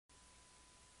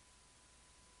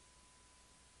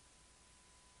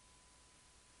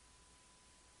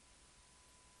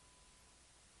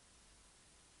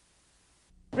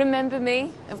Remember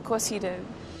me? Of course you do.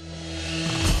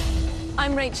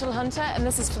 I'm Rachel Hunter, and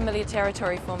this is familiar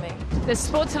territory for me. The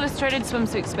Sports Illustrated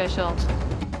swimsuit special.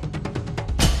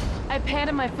 I appeared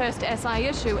in my first SI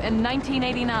issue in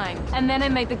 1989, and then I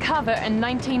made the cover in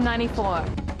 1994.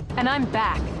 And I'm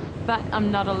back, but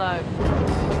I'm not alone.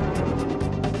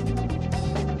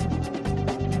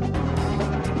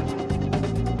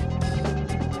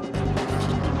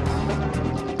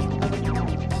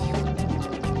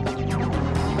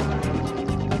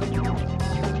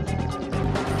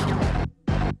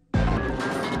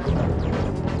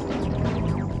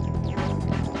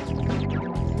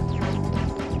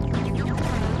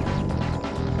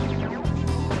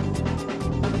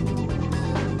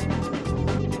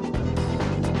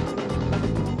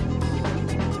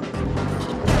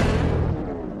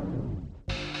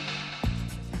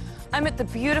 I'm at the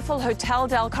beautiful Hotel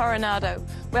del Coronado,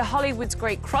 where Hollywood's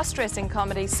great cross-dressing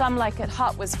comedy Some Like It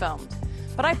Hot was filmed.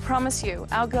 But I promise you,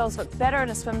 our girls look better in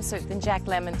a swimsuit than Jack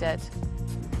Lemmon did.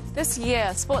 This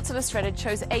year, Sports Illustrated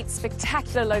chose 8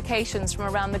 spectacular locations from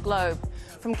around the globe,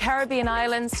 from Caribbean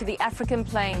islands to the African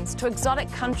plains to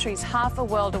exotic countries half a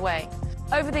world away.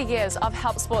 Over the years, I've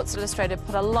helped Sports Illustrated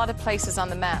put a lot of places on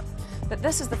the map, but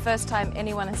this is the first time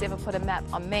anyone has ever put a map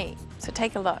on me, so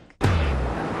take a look.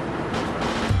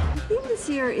 The theme this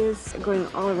year is going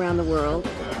all around the world.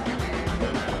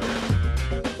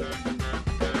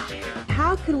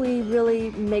 How can we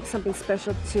really make something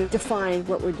special to define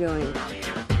what we're doing?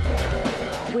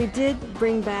 We did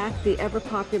bring back the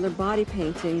ever-popular body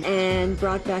painting and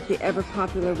brought back the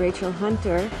ever-popular Rachel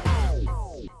Hunter.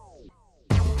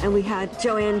 And we had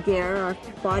Joanne Gare, our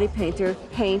body painter,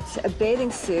 paint a bathing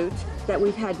suit that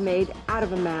we've had made out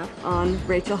of a map on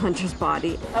Rachel Hunter's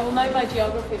body. I will know my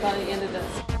geography by the end of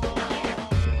this.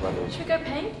 Should we go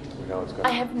paint? I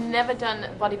have never done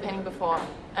body painting before.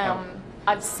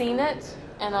 I've seen it,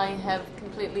 and I have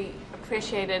completely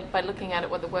appreciated by looking at it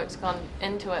what the work's gone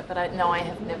into it, but I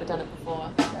have never done it before.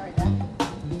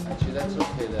 Actually, that's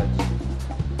okay.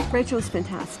 Rachel was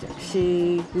fantastic.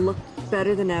 She looked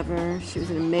better than ever. She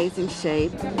was in amazing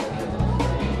shape.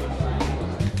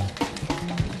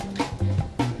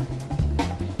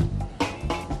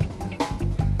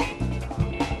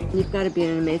 You've got to be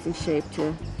in an amazing shape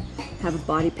to have a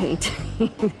body painting.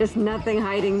 There's nothing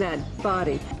hiding that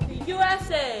body.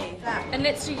 USA! And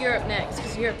let's do Europe next,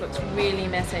 because Europe looks really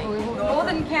messy.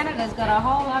 Northern Canada's got a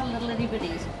whole lot of little itty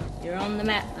bitties. You're on the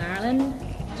map, Ireland.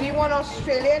 Do you want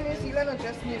Australia, New Zealand, or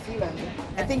just New Zealand?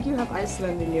 I think you have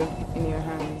Iceland in your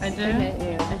hands. I do? Okay,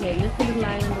 yeah. Okay, lift the little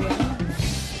island away.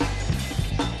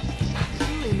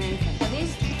 Really amazing. Now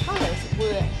these colors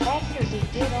were accurately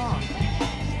dead on.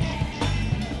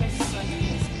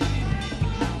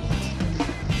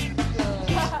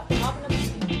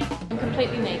 I'm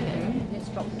completely naked. Let's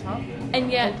drop the top.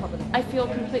 And yet, I feel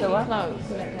completely clothed.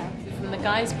 From the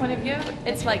guy's point of view,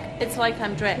 it's like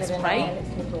I'm dressed, right?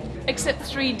 Except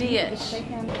 3D-ish.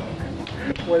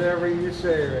 Whatever you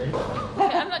say, Ray.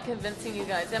 Okay, I'm not convincing you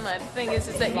guys, am I? The thing is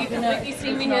that you completely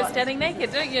see me here standing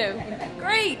naked, don't you?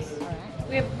 Great!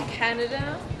 We have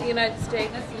Canada, the United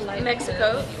States,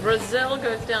 Mexico, Brazil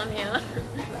goes down here,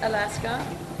 Alaska,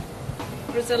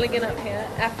 Brazil again up here,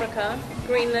 Africa,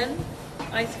 Greenland,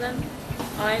 Iceland,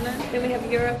 Ireland. Then we have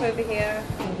Europe over here.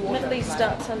 Middle East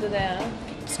starts under there.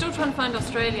 Still trying to find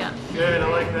Australia. Good, I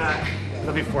like that.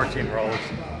 There'll be 14 rolls.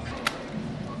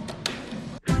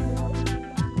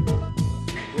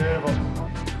 Beautiful.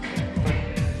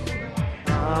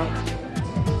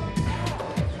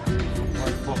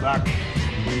 Pull back.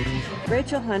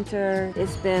 Rachel Hunter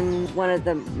has been one of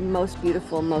the most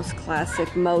beautiful, most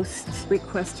classic, most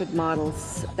requested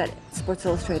models that Sports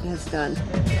Illustrated has done.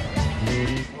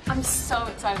 I'm so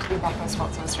excited to be back on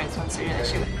Sports Illustrated swimsuit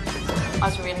issue. I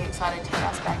was really excited to get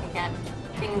us back again,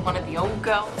 being one of the old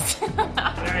girls. There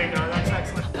you go, that's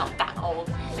excellent. Not that old.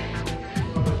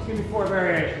 Give me 4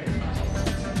 variations.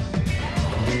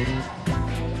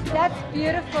 That's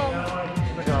beautiful.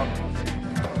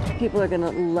 People are going to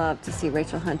love to see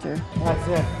Rachel Hunter. That's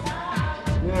it.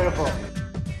 Beautiful.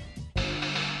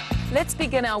 Let's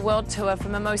begin our world tour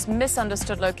from a most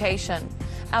misunderstood location.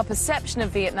 Our perception of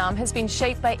Vietnam has been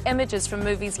shaped by images from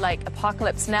movies like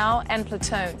Apocalypse Now and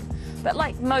Platoon. But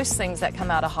like most things that come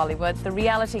out of Hollywood, the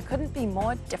reality couldn't be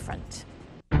more different.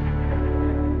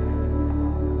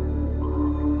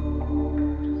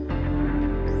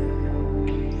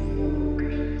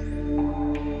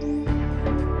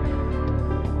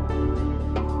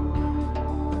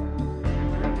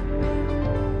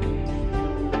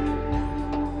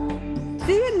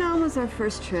 Vietnam was our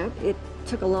first trip. It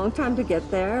took a long time to get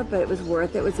there, but it was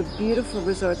worth it. It was a beautiful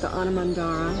resort, the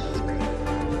Anamandara.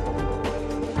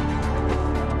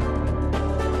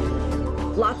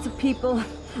 Lots of people,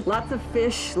 lots of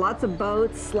fish, lots of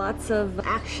boats, lots of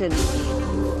action.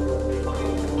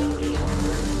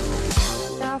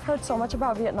 Yeah, I've heard so much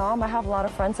about Vietnam. I have a lot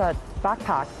of friends that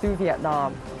backpack through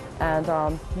Vietnam, and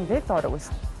they thought it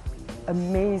was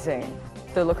amazing.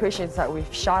 The locations that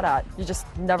we've shot at, you're just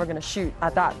never going to shoot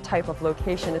at that type of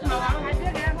location.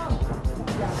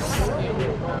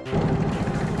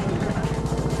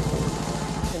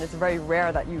 And it's very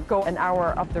rare that you go an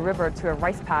hour up the river to a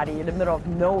rice paddy in the middle of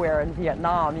nowhere in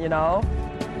Vietnam, you know?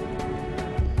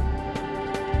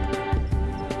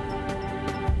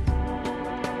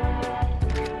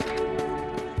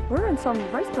 We're in some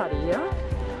rice paddy, yeah?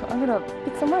 I'm gonna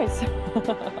pick some rice.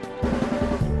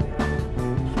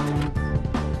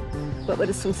 What would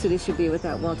a swimsuit should be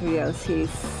without Walter Yost?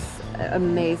 He's an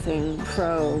amazing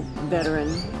pro veteran.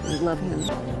 I love him.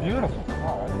 Beautiful.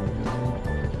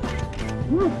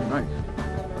 Nice.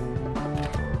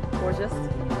 Gorgeous.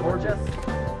 Gorgeous.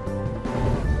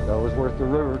 That was worth the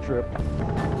river trip.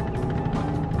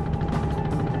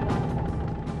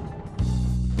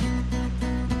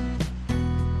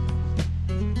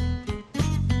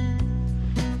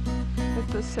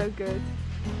 It was so good.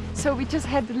 So we just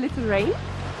had a little rain,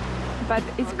 but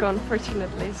it's gone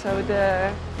fortunately. So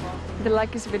the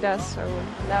luck is with us. So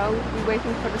now we're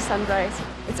waiting for the sunrise.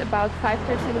 It's about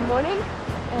 5:30 in the morning,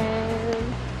 and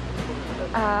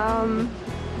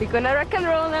we're gonna rock and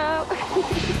roll now. Let's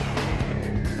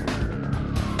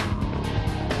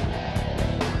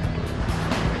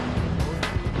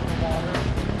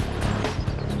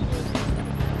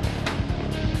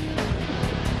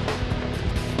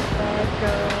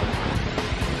go.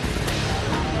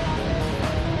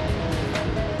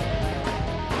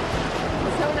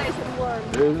 So nice and warm.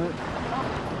 Isn't it?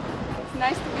 It's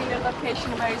nice to be in a location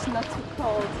where it's not too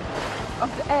cold. Of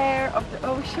the air, of the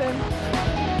ocean.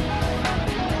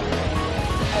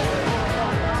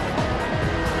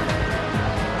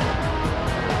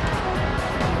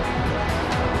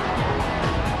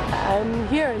 I'm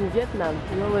here in Vietnam.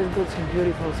 We always go to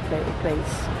beautiful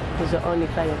place. Because the only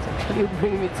clients actually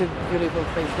bring me to a beautiful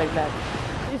place like that.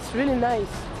 It's really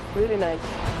nice, really nice.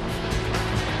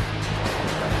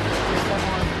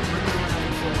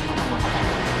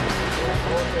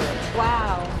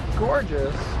 Wow.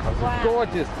 Gorgeous. Wow.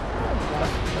 Gorgeous.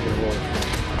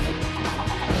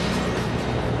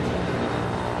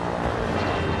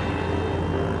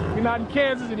 We're not in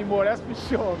Kansas anymore, that's for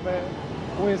sure, man.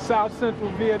 We're in South Central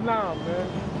Vietnam, man.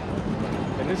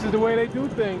 And this is the way they do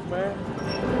things, man.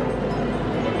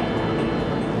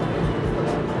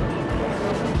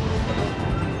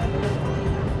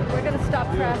 We're gonna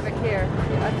stop traffic here,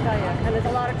 I tell you. And there's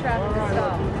a lot of traffic to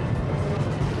stop.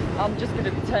 I'm just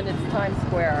gonna pretend it's Times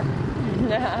Square.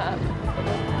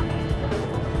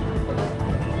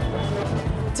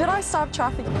 Did I stop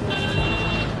traffic?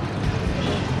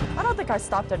 I don't think I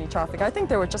stopped any traffic. I think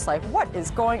they were just like, what is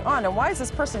going on? And why is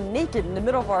this person naked in the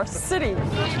middle of our city?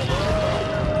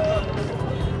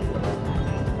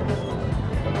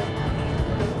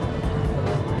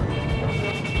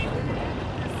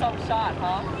 Some shot,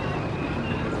 huh?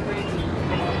 It's crazy.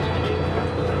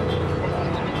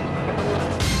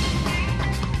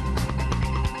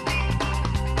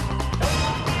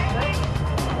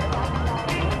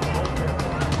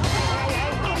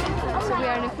 So we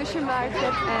are in a fisher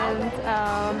market, and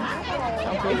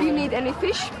if you need any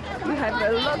fish, we have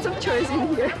lots of choice in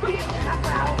here.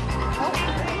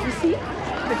 You see?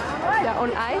 They're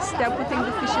on ice. They're putting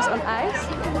the fishes on ice.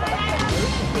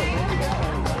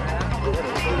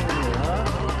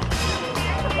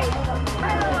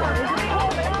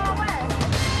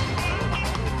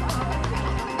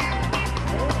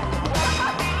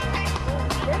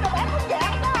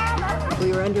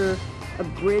 We were under a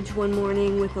bridge one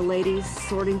morning with the ladies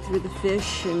sorting through the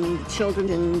fish and the children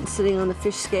and sitting on the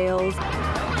fish scales.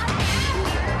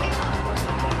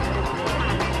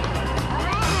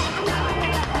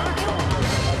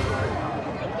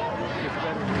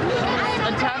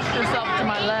 Attached yourself to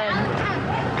my leg.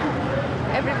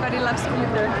 Everybody loves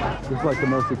glitter. This is like the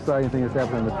most exciting thing that's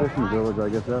happened in the fishing village, I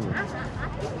guess, ever.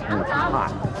 And it's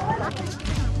hot.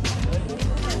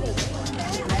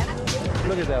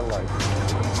 Look at that light.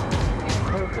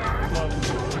 Perfect.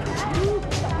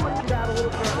 Down a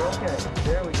little further. Okay,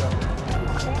 there we go.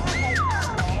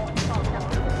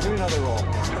 Do another roll.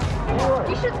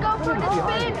 You should go for the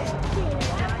spin.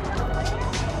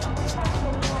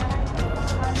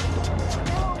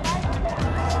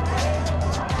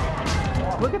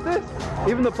 Look at this.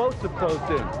 Even the boats have closed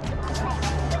in.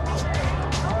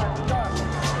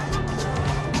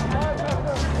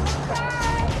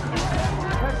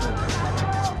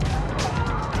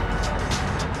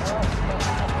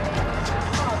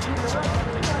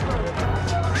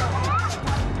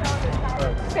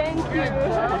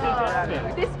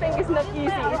 Surfing is not easy.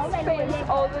 It's pains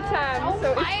all the time.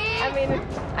 So I mean,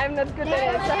 I'm not good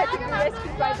at it. So I had to be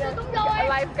rescued by the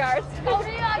lifeguards.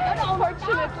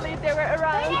 Fortunately, they were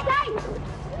around.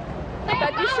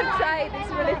 But you should try it.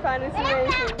 It's really fun. It's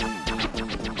amazing.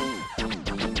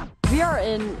 We are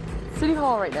in City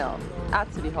Hall right now,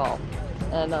 at City Hall,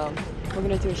 and we're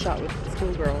gonna do a shot with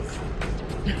schoolgirls.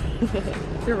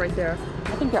 They're right there.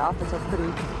 I think their outfits are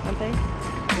pretty, aren't they?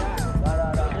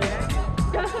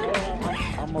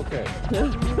 I'm okay.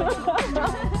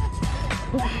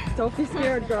 Don't be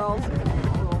scared, girls.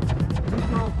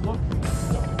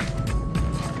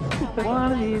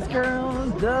 One of these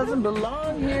girls doesn't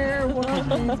belong here.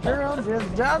 One of these girls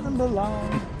just doesn't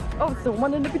belong. Oh, it's the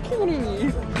one in the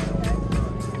bikini.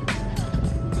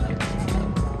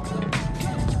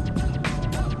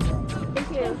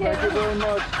 Thank you very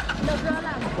much.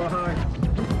 Bye.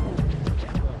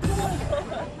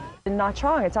 In Nha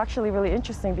Trang, it's actually really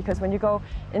interesting because when you go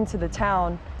into the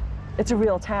town, it's a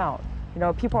real town. You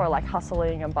know, people are like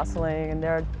hustling and bustling, and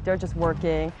they're just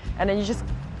working, and then you just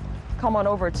come on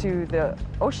over to the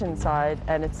ocean side,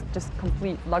 and it's just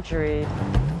complete luxury.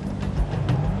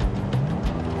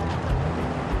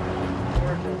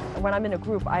 When I'm in a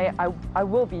group, I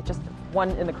will be just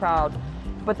one in the crowd,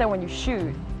 but then when you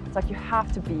shoot, it's like you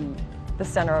have to be the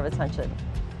center of attention.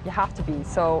 You have to be.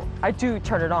 So I do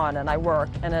turn it on and I work,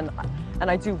 and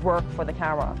I do work for the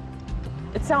camera.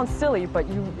 It sounds silly, but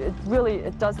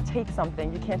it does take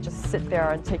something. You can't just sit there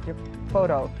and take your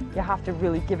photo. You have to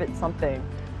really give it something,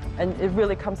 and it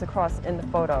really comes across in the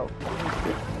photo.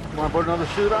 You want to put another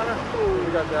shoot on her?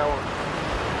 We got that one.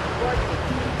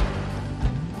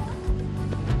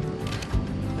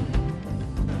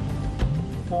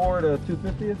 4 to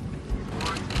 250th.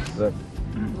 That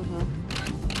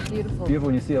Beautiful. beautiful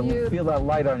when you see feel that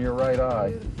light on your right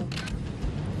eye.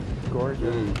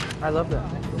 Gorgeous. I love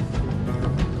that.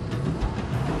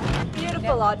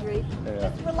 Beautiful, Audrey. Yeah.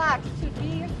 Just relax. Just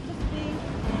be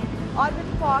Audrey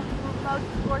Kwok, the most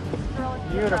gorgeous girl in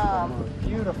Vietnam.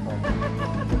 Beautiful.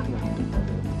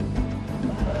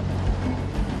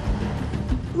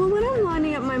 Well, when I'm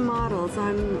lining up my models,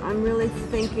 I'm really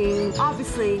thinking,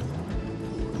 obviously,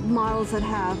 models that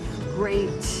have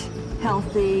great,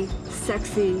 healthy,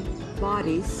 sexy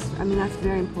bodies. I mean, that's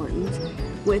very important.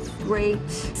 With great,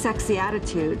 sexy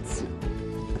attitudes.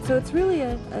 So it's really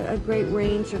a great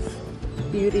range of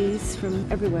beauties from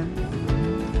everywhere.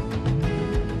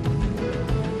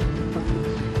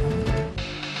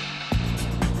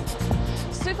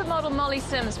 Supermodel Molly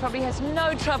Sims probably has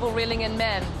no trouble reeling in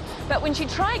men. But when she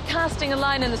tried casting a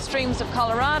line in the streams of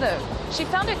Colorado, she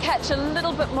found her catch a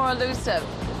little bit more elusive.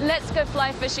 Let's go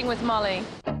fly fishing with Molly.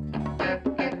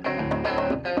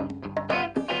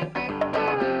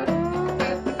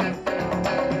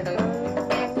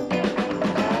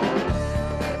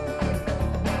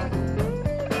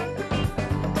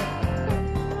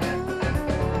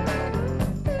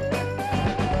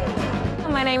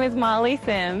 My name is Molly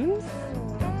Sims.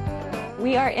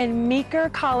 We are in Meeker,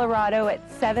 Colorado at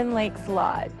Seven Lakes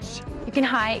Lodge. You can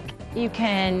hike, you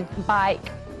can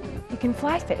bike, you can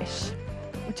fly fish,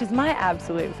 which is my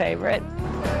absolute favorite.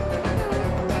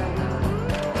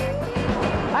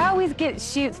 I always get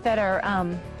shoots that are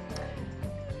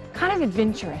kind of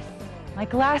adventurous.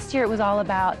 Like last year it was all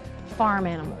about farm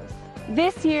animals.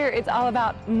 This year it's all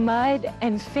about mud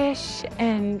and fish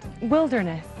and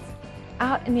wilderness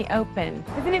out in the open.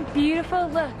 Isn't it beautiful?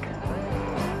 Look.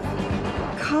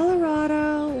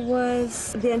 Colorado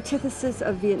was the antithesis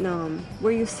of Vietnam,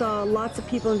 where you saw lots of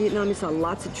people in Vietnam, you saw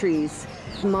lots of trees.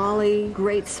 Molly,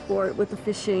 great sport with the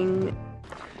fishing.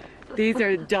 These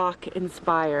are duck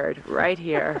inspired right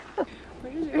here.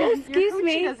 Excuse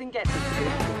me. Doesn't get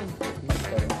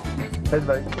Head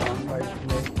back on, right.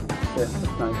 Yeah, that's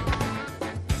nice.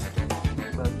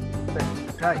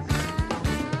 Nice.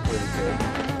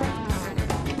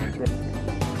 Very good.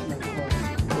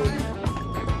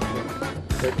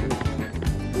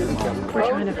 We're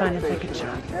trying to find a second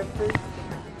shot.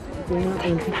 We're not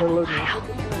aiming for a while.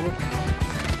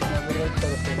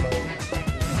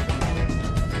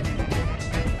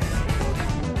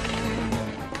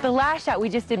 The last shot we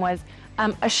just did was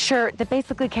a shirt that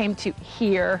basically came to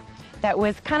here that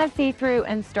was kind of see-through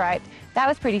and striped. That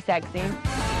was pretty sexy.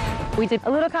 We did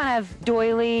a little kind of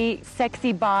doily,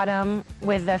 sexy bottom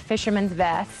with a fisherman's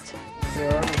vest.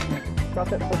 Drop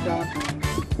that foot down.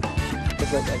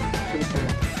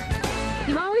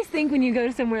 You always think when you go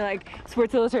to somewhere like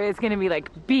Sports Illustrated, it's going to be like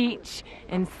beach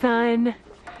and sun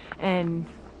and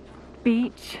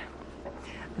beach.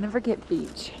 I never get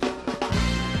beach.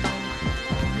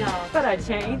 No, but I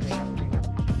change.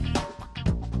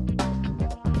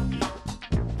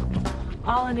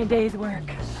 all in a day's work.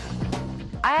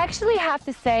 I actually have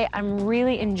to say I'm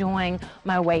really enjoying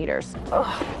my waders.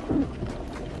 Ugh.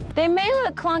 They may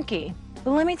look clunky,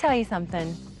 but let me tell you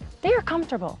something. They are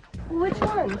comfortable. Which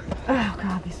one? Oh,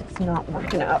 God, this is not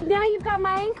working out. Now you've got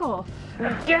my ankle.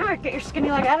 Damn it, get your skinny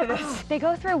leg out of this. They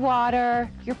go through water,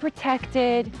 you're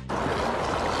protected.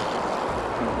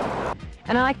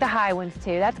 And I like the high ones,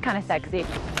 too. That's kind of sexy.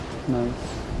 Nice.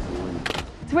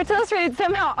 Sports Illustrated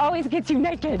somehow always gets you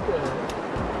naked.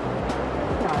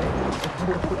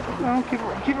 No, keep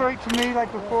it right to me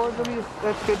like before.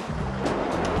 That's good.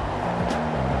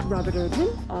 Robert Urban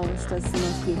always does the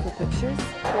most beautiful pictures.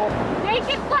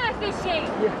 Naked fly fishing!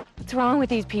 Yeah. What's wrong with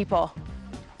these people?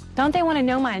 Don't they want to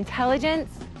know my intelligence?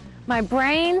 My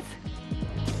brains?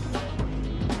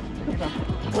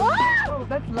 Oh,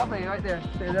 that's lovely right there.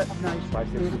 There, that's nice.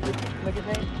 Look at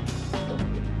that.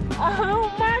 Oh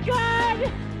my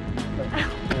God!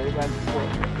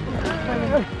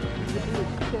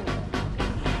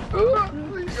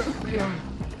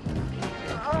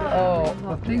 Oh,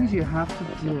 the things you have to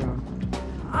do.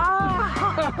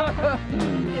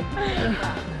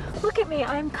 Look at me,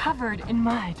 I'm covered in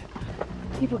mud.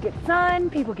 People get sun,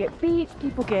 people get beach,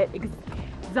 people get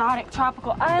exotic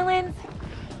tropical islands.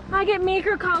 I get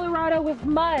meager Colorado with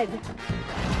mud.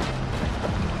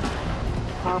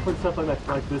 How often stuff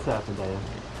like this happen, Diane?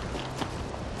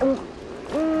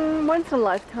 Once in a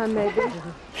lifetime, maybe.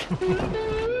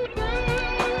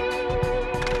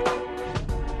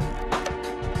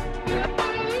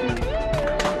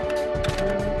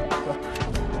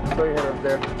 Throw your head up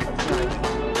there. That's nice.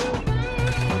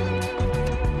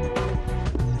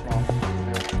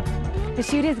 The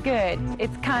shoot is good.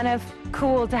 It's kind of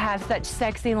cool to have such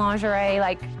sexy lingerie,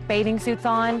 like bathing suits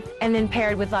on, and then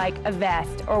paired with like a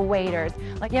vest or waders.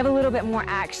 Like you have a little bit more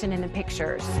action in the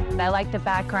pictures. I like the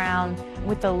background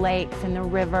with the lakes and the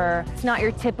river. It's not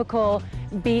your typical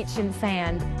beach and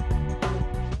sand.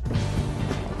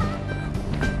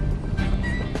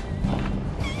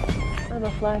 I'm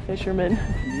a fly fisherman.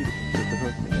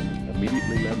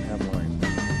 Immediately let them have line.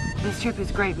 This trip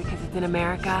is great because it's in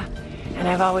America, and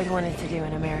I've always wanted to do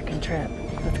an American trip.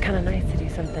 So it's kind of nice to do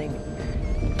something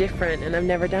different, and I've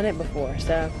never done it before,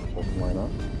 so. Why not?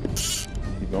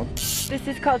 Keep going. This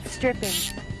is called stripping.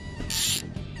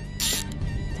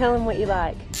 Tell them what you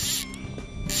like.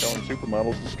 Telling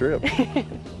supermodels to strip.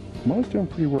 Molly's doing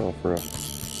pretty well for a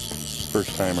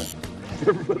first timer.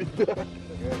 Everybody duck.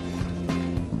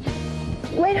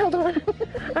 Wait, hold on.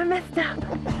 I messed up.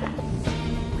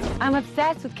 I'm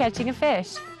obsessed with catching a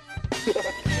fish. You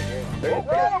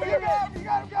got him,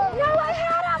 go! No, I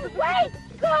had him! Wait!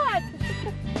 God!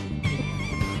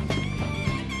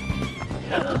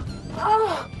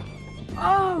 Oh!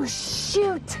 Oh,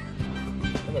 shoot!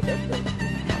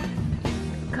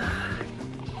 God.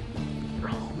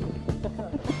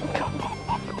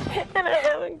 And I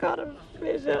haven't got a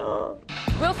fish at all.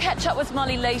 We'll catch up with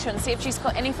Molly later and see if she's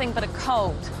got anything but a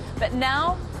cold. But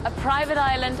now, a private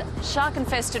island,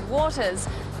 shark-infested waters,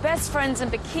 best friends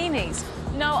in bikinis.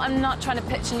 No, I'm not trying to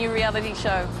pitch a new reality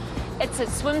show. It's a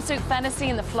swimsuit fantasy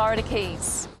in the Florida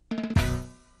Keys.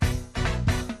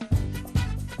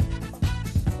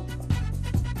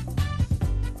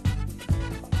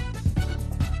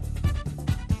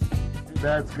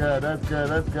 That's good, that's good,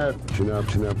 that's good. Chin up,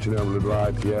 little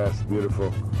eyes. Yes,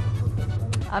 beautiful.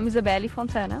 I'm Isabelle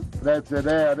Fontana. That's it,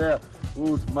 there.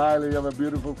 Ooh, Smiley, you have a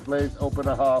beautiful place. Open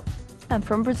a half. I'm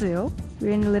from Brazil.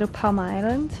 We're in a little Palm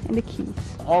Island in the Keys.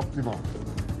 Optimal.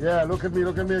 Yeah, look at me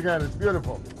again. It's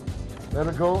beautiful. Let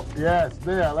it go. Yes,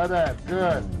 there, like that.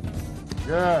 Good.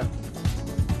 Good.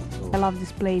 I love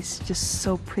this place, just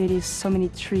so pretty, so many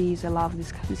trees. I love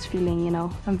this feeling, you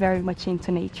know. I'm very much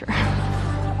into nature.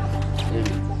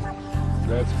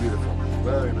 That's beautiful.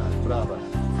 Very nice. Bravo.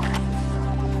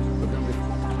 Look at me.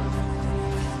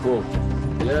 Cool.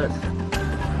 Yes.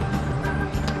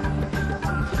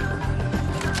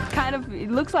 Kind of, it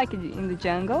looks like in the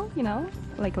jungle, you know,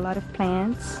 like a lot of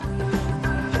plants.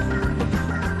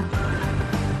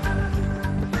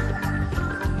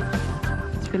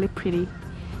 It's really pretty,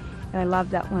 and I love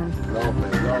that one. Lovely.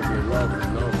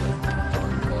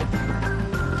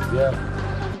 Yeah.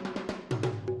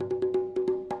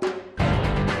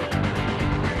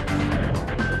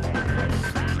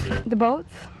 The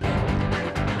boats?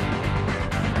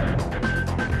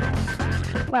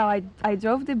 Well, I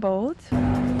drove the boat.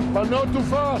 But not too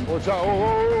fast. Watch out.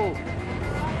 Oh.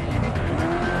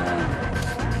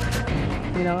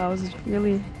 You know, I was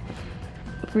really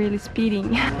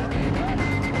speeding.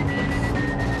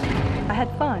 I had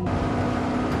fun.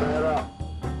 Better.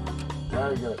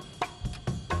 Very good.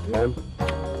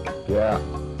 Yeah.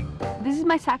 This is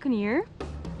my second year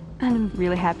I'm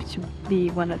really happy to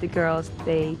be one of the girls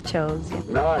they chose.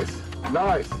 Nice,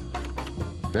 nice.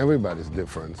 Everybody's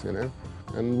different, you know.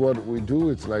 And what we do,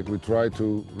 it's like we try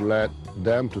to let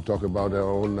them to talk about their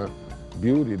own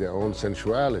beauty, their own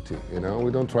sensuality, you know.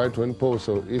 We don't try to impose,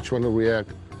 so each one will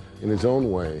react in his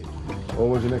own way.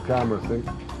 Always in the camera, see?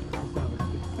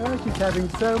 Oh, she's having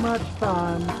so much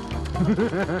fun.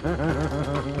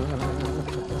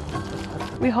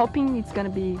 We're hoping it's gonna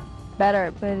be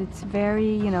better, but it's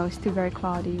very, you know, still very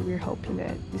cloudy. We're hoping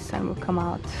that the sun will come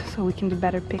out so we can do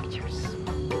better pictures.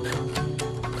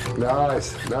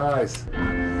 Nice, nice.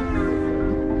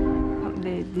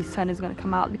 The sun is gonna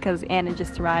come out because Anna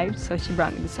just arrived, so she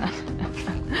brought me the sun.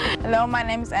 Hello, my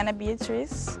name is Anna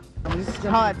Beatrice.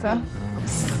 Hot, huh?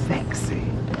 Sexy.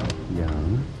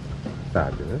 Young.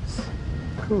 Fabulous.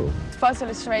 Cool. First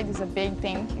illustrate is a big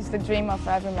thing. It's the dream of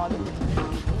every model.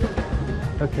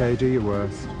 Okay, do your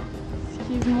worst.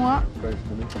 Excuse-moi. Thanks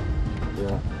to me.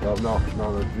 Yeah. No,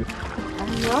 that's you.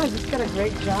 No, you just got a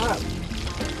great job.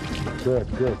 Good,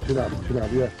 good. Chin up,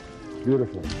 yeah.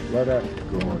 Beautiful. Like that.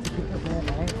 Good.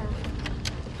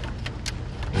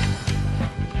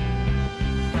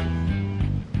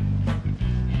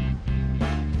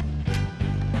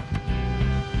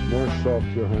 More soft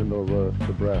your hand over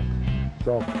the breath.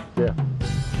 Soft, yeah.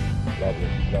 Lovely,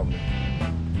 lovely.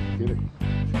 Get it.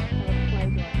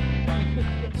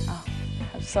 Oh,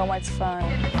 have so much fun.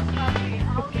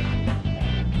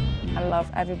 I love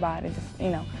everybody, you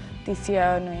know, this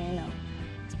year, you know,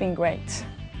 it's been great.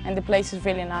 And the place is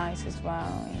really nice as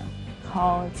well, you know,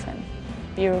 hot and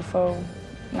beautiful,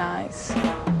 nice.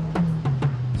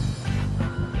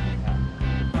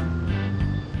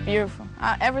 Beautiful.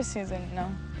 Every season, you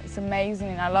know, it's amazing.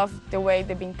 And I love the way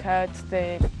they've been cut,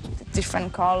 the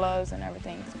different colors and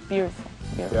everything. It's beautiful,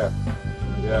 beautiful.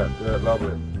 Yeah,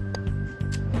 lovely.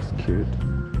 It's cute.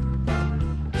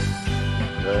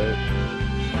 Okay.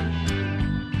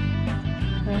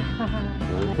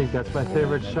 I think that's my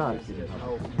favorite shot.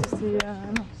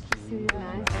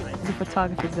 The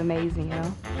photography is amazing, you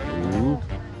know.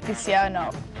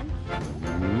 Tiziano.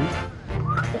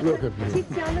 Look at me.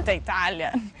 The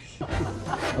Italian.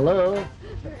 Hello.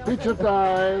 Picture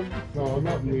time. No,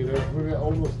 not me. That's really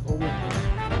almost.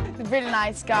 He's a really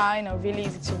nice guy, you know, really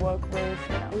easy to work with.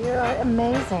 You know. You're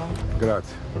amazing.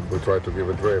 Grazie. We try to give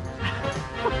a dream.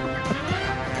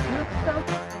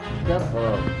 Get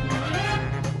her.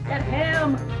 Get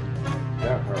him!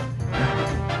 Get her.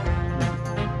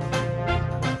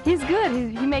 He's good.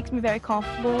 He makes me very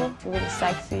comfortable. Really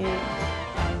sexy,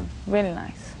 really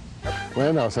nice.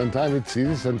 Well, no, sometimes it's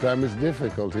easy, sometimes it's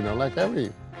difficult, you know, like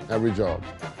every job.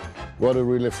 What it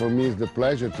really, for me, is the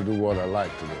pleasure to do what I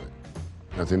like to do it.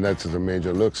 I think that's the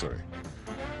major luxury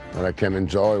that I can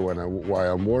enjoy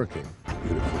while I'm working.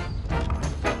 Beautiful.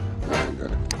 Very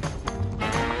good.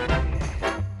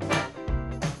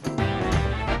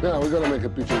 Now, we're going to make a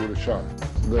picture with a shark.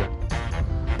 There.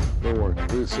 Don't worry,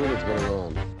 pretty soon it's going to go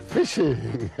on.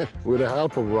 Fishing! With the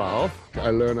help of Ralph, I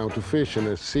learned how to fish in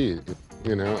the sea.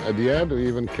 You know, at the end, we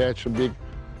even catch a big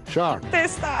shark.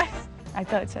 This time. I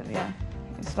touched it, yeah.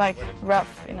 It's like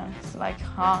rough, you know, it's like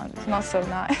hard. It's not so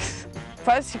nice.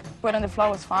 First, you put on the floor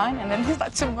was fine, and then he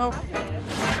started to move. I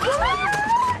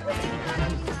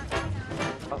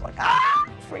was like, ah!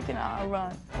 Freaking out, I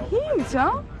run. Huge,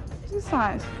 huh? This is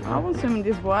nice. I won't swim in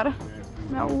this water.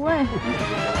 No way.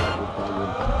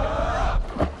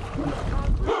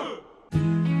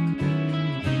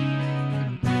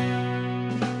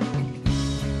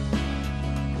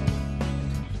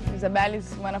 Isabelle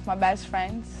is one of my best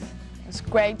friends. It's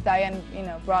great Diane, you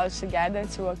know, brought us together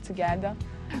to work together.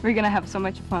 We're gonna have so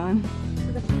much fun.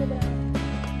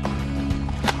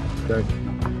 Okay.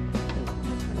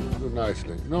 Do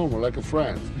nicely. Normal, like a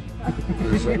friend.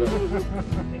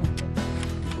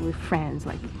 We're friends,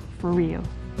 like, for real.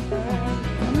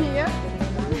 Yeah.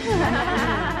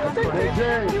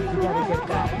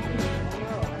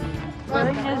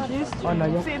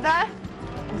 See that?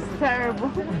 It's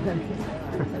terrible.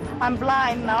 I'm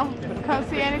blind now. Can't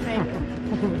see anything.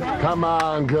 Come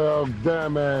on, girl,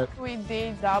 damn it. We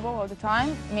did double all the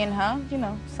time, me and her, you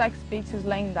know, sex pictures,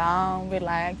 laying down,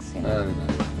 relax, you know. Very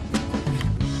nice.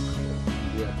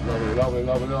 Yeah, lovely, lovely,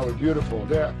 lovely, lovely, beautiful.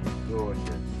 There.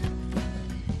 Gorgeous.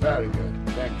 Very good.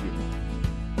 Thank you.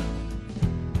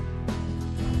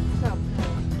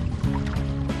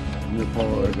 Beautiful,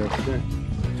 that's it.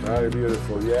 Very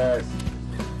beautiful, yes.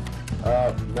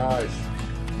 Nice.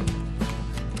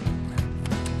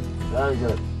 Very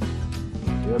good.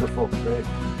 Beautiful, great.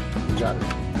 You got it.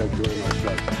 Thank you very much,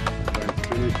 guys. Thanks,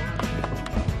 finish.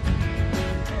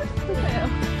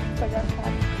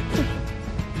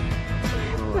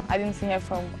 I didn't see her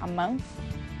for a month.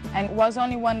 And it was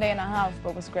only 1 day and a half, but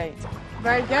it was great.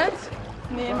 Very good.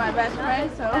 Me and my best friend,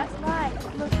 so. That's right.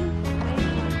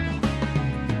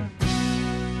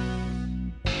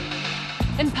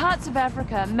 In parts of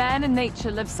Africa, man and nature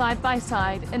live side by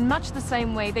side in much the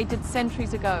same way they did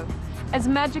centuries ago. As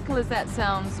magical as that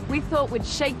sounds, we thought we'd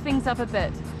shake things up a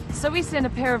bit. So we sent a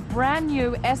pair of brand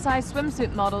new SI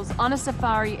swimsuit models on a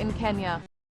safari in Kenya.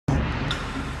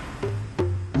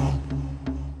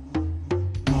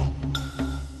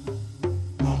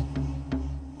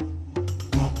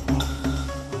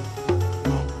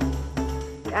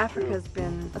 Africa's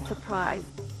been a surprise.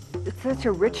 It's such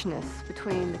a richness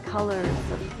between the colors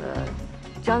of the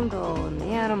jungle and the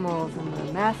animals and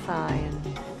the Maasai and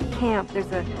the camp.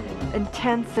 There's an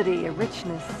intensity, a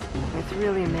richness. It's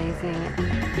really amazing.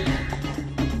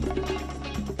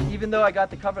 Even though I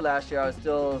got the cover last year, I was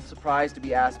still surprised to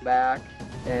be asked back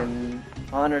and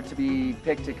honored to be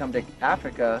picked to come to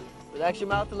Africa. Relax your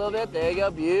mouth a little bit. There you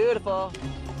go. Beautiful.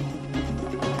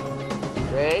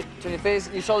 Great. Turn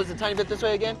your shoulders a tiny bit this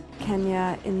way again.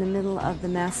 Kenya in the middle of the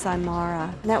Masai Mara.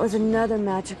 And that was another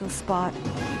magical spot.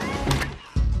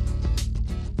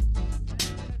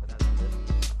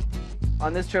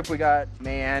 On this trip, we got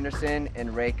May Anderson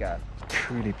and Reka.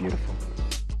 Truly beautiful.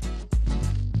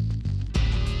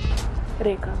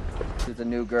 Reka. She's a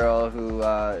new girl who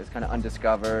is kind of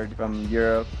undiscovered from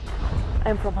Europe.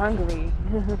 I'm from Hungary.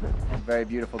 A very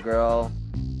beautiful girl.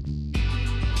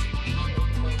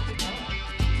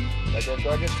 Right there,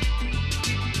 gorgeous.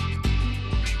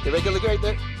 Okay, Reka, look right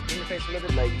there. Bring your face a little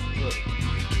bit like.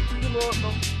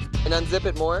 And unzip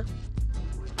it more.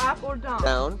 Up or down?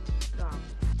 Down. Down.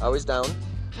 Always down.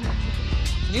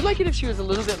 Do you like it if she was a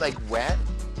little bit like wet?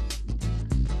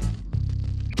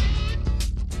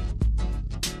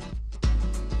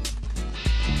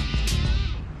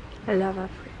 I love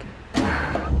Africa.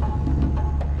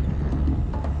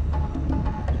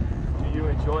 Do you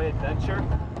enjoy adventure?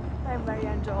 I very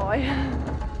enjoy.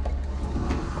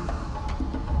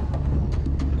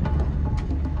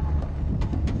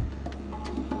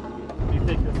 Do you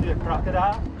think you'll see a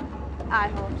crocodile? I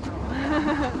hope so.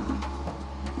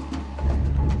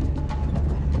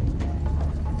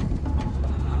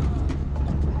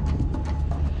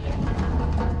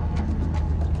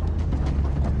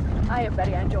 I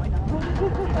very enjoy now.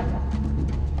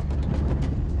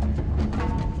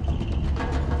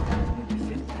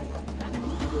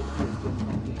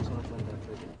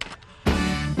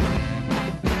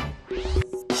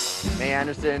 May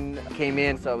Anderson came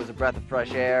in, so it was a breath of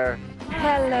fresh air.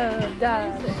 Hello,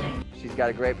 darling. She's got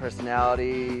a great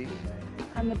personality.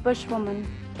 I'm a bush woman.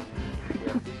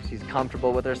 She's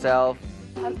comfortable with herself.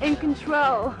 I'm in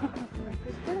control.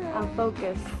 I'm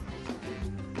focused.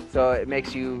 So it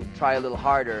makes you try a little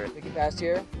harder. Take it past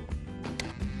here.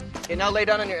 Okay, now lay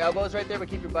down on your elbows right there, but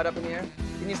keep your butt up in the air.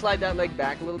 Can you slide that leg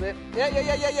back a little bit? Yeah.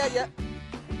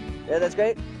 Yeah, that's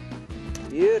great.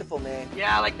 Beautiful, May.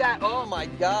 Yeah, like that. Oh my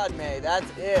God, May, that's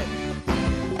it.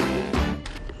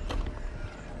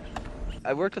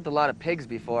 I worked with a lot of pigs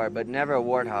before, but never a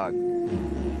warthog.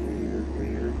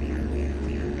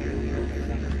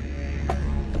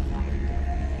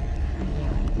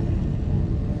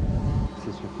 Is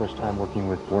this your first time working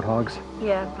with warthogs?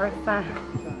 Yeah, first time.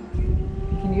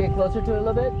 Can you get closer to it a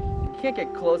little bit? You can't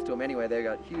get close to them anyway. They've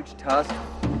got huge tusks.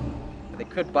 They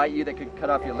could bite you. They could cut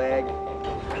off your leg.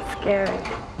 Scary.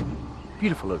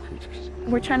 Beautiful little creatures.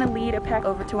 We're trying to lead a pack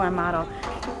over to our model.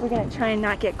 We're going to try and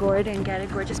not get gored and get a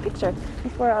gorgeous picture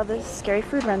before all this scary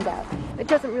food runs out. It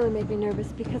doesn't really make me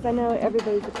nervous because I know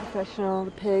everybody's a professional,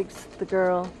 the pigs, the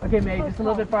girl. Okay, May, just a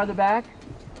little bit farther back.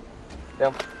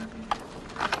 Yep.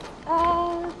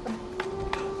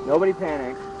 Nobody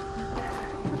panic.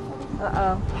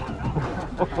 Uh-oh.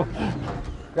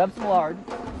 Grab some lard.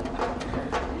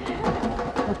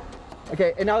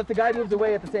 Okay, and now if the guy moves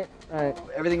away at the same... All right,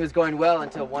 everything was going well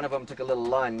until one of them took a little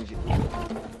lunge.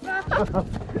 All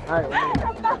right,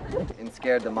 and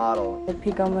scared the model. The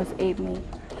pig almost ate me.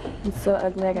 I'm so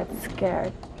ugly, I got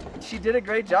scared. She did a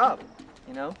great job,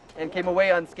 you know, and came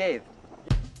away unscathed.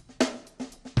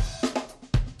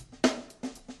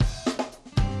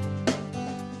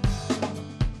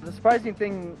 The surprising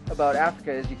thing about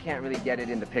Africa is you can't really get it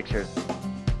in the pictures.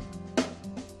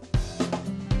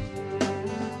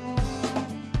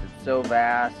 It's so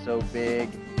vast, so big.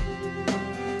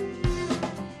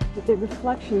 But the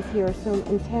reflections here are so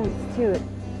intense, too.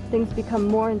 Things become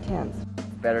more intense. It's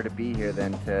better to be here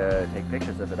than to take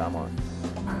pictures of it almost.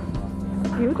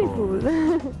 Beautiful.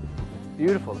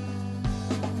 Beautiful.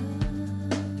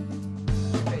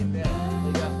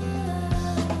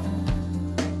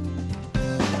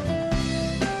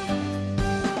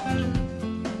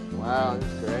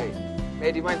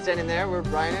 Okay, do you mind standing there where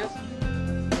Brian is?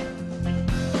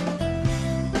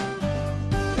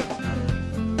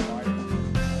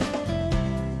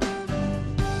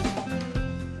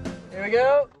 Here we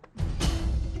go.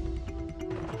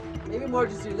 Maybe more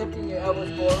just you're lifting your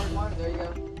elbows forward more. There you go.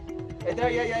 Right there,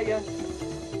 yeah.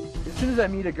 As soon as I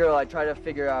meet a girl, I try to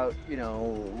figure out, you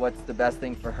know, what's the best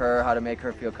thing for her, how to make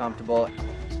her feel comfortable.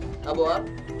 Elbow up.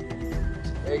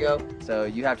 There you go. So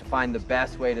you have to find the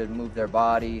best way to move their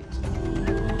body,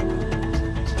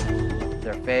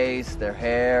 their face, their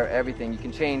hair, everything. You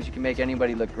can change, you can make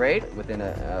anybody look great within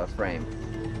a frame.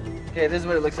 Okay, this is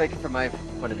what it looks like from my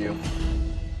point of view.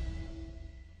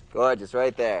 Gorgeous,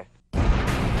 right there.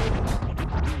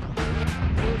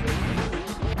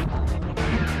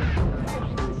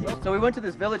 So we went to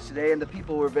this village today and the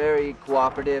people were very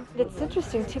cooperative. It's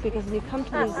interesting too because when you come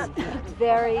to these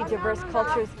very diverse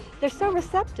cultures, they're so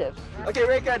receptive. Okay,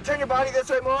 Rika, turn your body this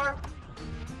way more.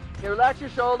 Okay, relax your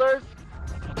shoulders.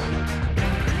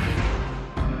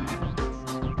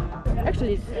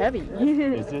 Actually, it's heavy.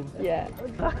 Is it? Yeah.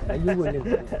 You will.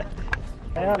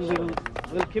 And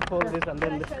we'll keep all this and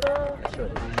then.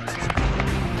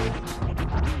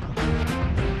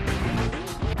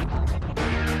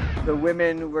 The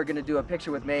women were going to do a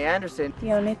picture with May Anderson.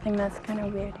 The only thing that's kind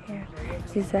of weird here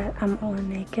is that I'm all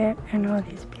naked and all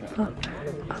these people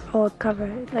are all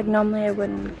covered. Like normally I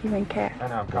wouldn't even care. I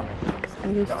know, I'm coming.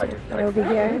 I'm used to it. But over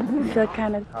here, I feel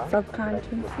kind of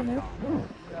subconscious, you know?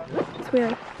 It's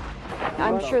weird.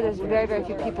 I'm sure there's very, very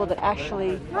few people that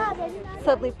actually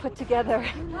suddenly put together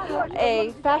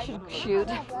a fashion shoot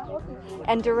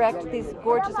and direct these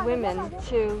gorgeous women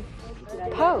to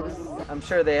pose. I'm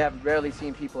sure they have rarely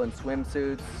seen people in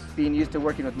swimsuits. Being used to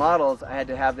working with models, I had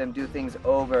to have them do things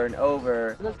over and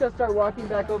over. Let's go start walking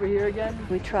back over here again.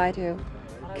 We try to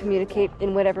communicate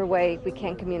in whatever way we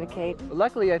can communicate.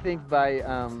 Luckily, I think by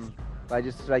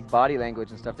just like body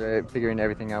language and stuff, they're figuring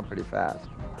everything out pretty fast.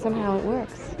 Somehow it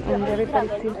works, and everybody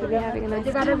seems to be having a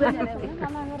nice time.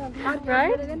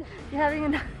 Right? You're having a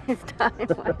nice time.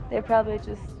 They probably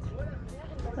just,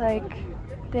 like,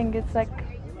 think it's, like,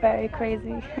 very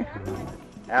crazy.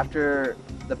 After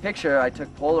the picture, I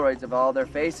took Polaroids of all their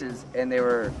faces, and they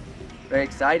were very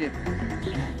excited.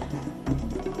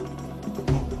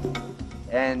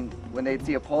 And when they'd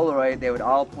see a Polaroid, they would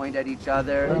all point at each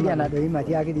other.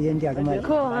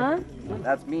 Cool, huh?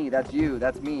 That's me, that's you,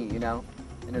 that's me, you know?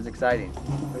 And it's exciting.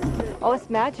 Oh, it's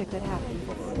magic that happens.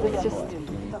 It's just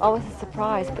always a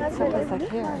surprise, but someplace like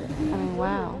here, I mean,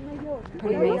 wow,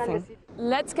 pretty amazing.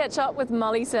 Let's catch up with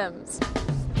Molly Sims.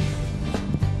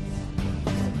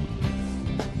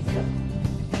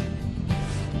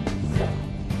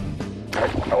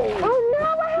 Oh no,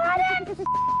 I had it!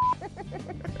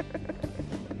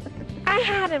 I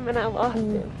had him and I lost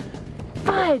him.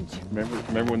 Fudge!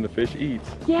 Remember when the fish eats?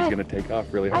 Yes. He's gonna take off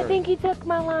really hard. I think he took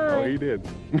my line. Oh, he did.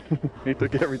 He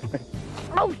took everything.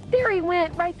 Oh, there he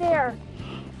went, right there.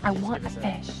 I want a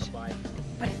fish,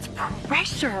 but it's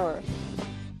pressure.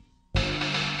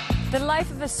 The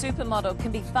life of a supermodel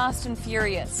can be fast and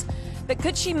furious, but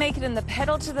could she make it in the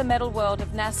pedal-to-the-metal world of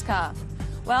NASCAR?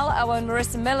 Well, our own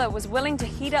Marissa Miller was willing to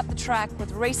heat up the track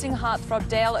with racing heartthrob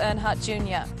Dale Earnhardt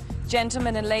Jr.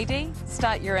 Gentlemen and lady,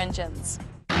 start your engines.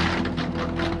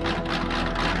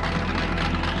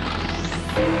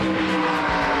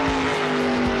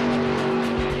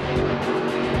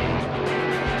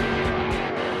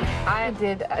 I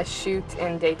did a shoot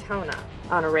in Daytona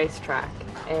on a racetrack,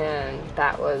 and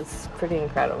that was pretty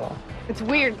incredible. It's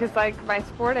weird because like my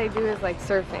sport I do is like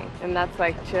surfing, and that's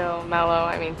like chill, mellow.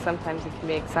 I mean, sometimes it can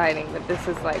be exciting, but this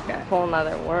is like a whole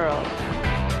nother world.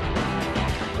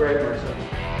 Very immersive.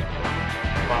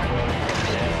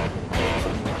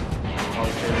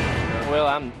 Well,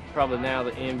 I'm probably now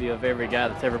the envy of every guy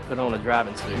that's ever put on a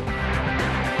driving suit.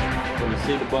 When you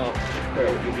see the bump, you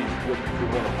want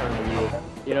to turn the wheel.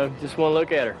 You know, just want to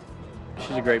look at her.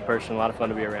 She's a great person, a lot of fun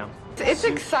to be around. It's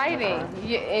exciting,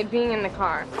 being in the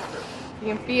car. You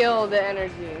can feel the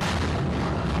energy.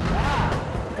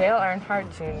 Dale Earnhardt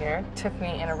Jr. took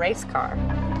me in a race car.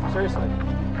 Seriously.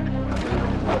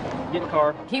 Get in the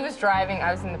car. He was driving,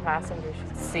 I was in the passenger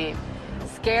seat,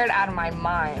 scared out of my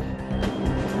mind.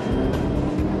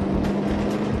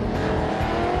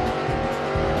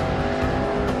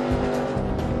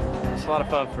 It's a lot of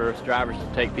fun for us drivers to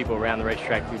take people around the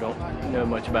racetrack who don't know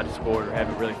much about the sport or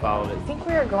haven't really followed it. I think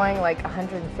we were going like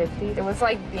 150. It was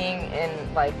like being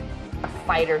in like a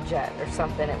fighter jet or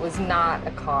something. It was not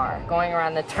a car. Going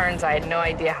around the turns, I had no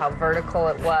idea how vertical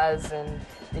it was and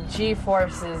the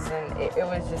G-forces, and it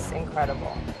was just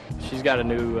incredible. She's got a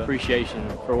new appreciation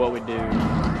for what we do.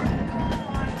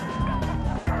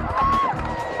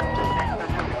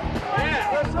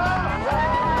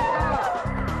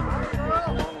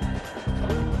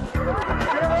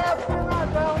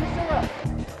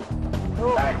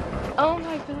 Oh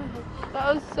my god,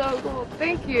 that was so cool.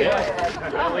 Thank you.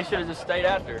 Yeah, we should have just stayed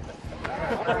after.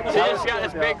 She just got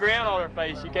this big grin on her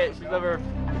face. She's over.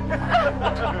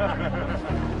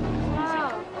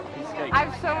 Wow. I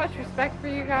have so much respect for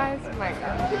you guys. Oh my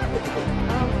god. Oh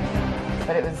my god.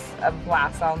 But it was a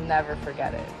blast. I'll never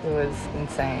forget it. It was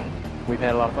insane. We've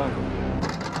had a lot of fun.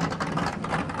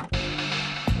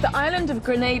 The island of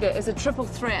Grenada is a triple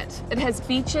threat. It has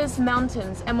beaches,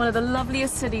 mountains, and one of the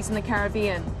loveliest cities in the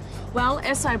Caribbean. Well,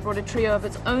 SI brought a trio of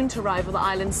its own to rival the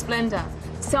island's splendor.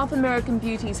 South American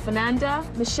beauties Fernanda,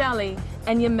 Michelle,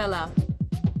 and Yamila.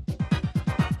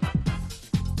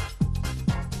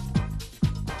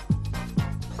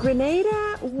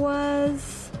 Grenada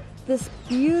was this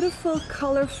beautiful,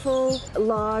 colorful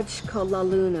lodge called La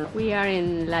Luna. We are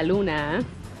in La Luna,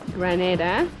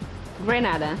 Grenada,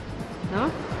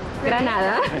 no?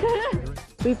 Granada.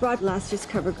 We brought last year's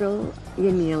cover girl,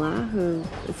 Yamila, who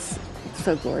is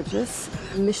so gorgeous.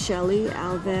 Michelle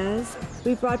Alves.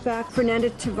 We brought back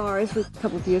Fernanda Tavares. A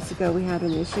couple of years ago, we had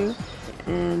an issue.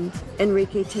 And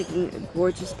Enrique taking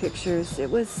gorgeous pictures.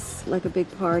 It was like a big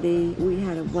party. We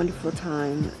had a wonderful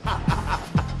time.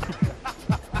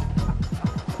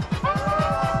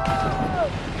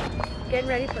 Getting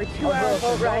ready for a 2-hour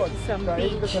boat ride to some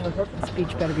beach. This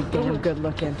beach better be damn good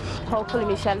looking. Hopefully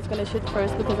Michelle is going to shoot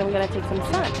first because I'm going to take some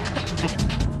sun.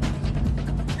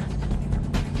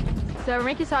 So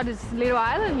Ricky saw this little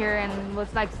island here and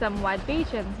was like some white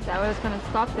beach, and so I was going to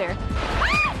stop there.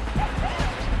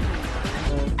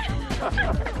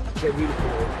 Beautiful.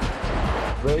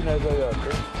 Very nice area.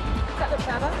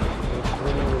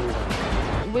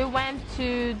 We went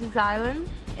to this island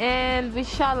and we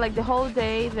shot like the whole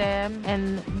day there,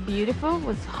 and beautiful. It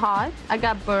was hot. I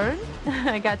got burned.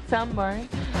 I got sunburned.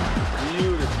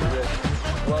 Beautiful.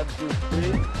 1, 2, 3.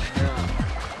 Yeah.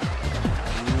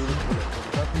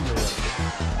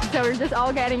 So we're just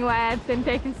all getting wet and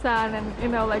taking sun and, you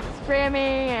know, like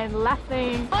screaming and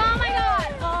laughing. Oh my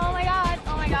god! Oh my god!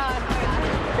 Oh my god! Oh my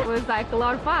god! It was like a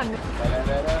lot of fun.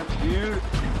 Beautiful.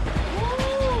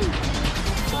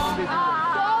 So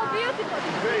beautiful.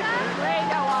 Great,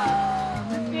 that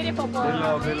one. Beautiful boy.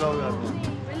 They love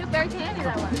We look very tan in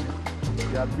that one.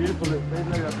 Yeah, beautiful.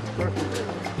 Perfect.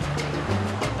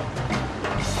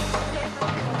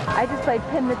 I just played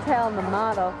pin the tail on the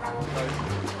model.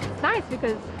 It's nice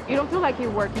because you don't feel like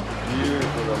you're working.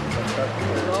 Beautiful.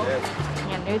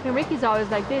 Fantastic. And Nathan Ricky's always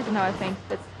like this, you know, I think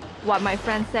that's what my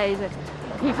friend says. That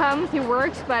he comes, he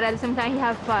works, but at the same time he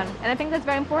has fun. And I think that's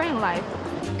very important in life.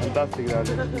 Fantastic,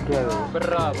 darling. Incredible.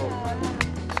 Bravo.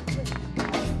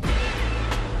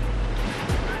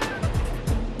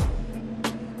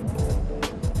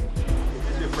 Is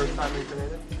this your first time in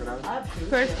Grenada?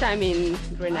 First time in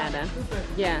Grenada.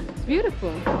 Yeah, it's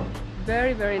beautiful.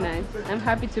 Very, very nice. I'm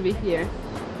happy to be here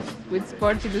with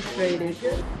Sports Illustrated.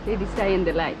 They design in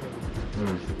the light.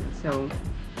 So,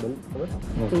 I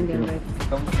think they're right.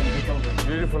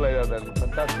 Beautiful area then.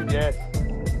 Fantastic, yes.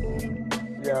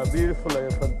 Yeah, beautiful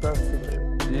area. Fantastic.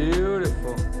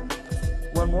 Beautiful.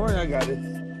 One more and I got it.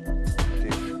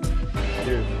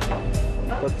 Beautiful.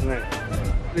 That's nice.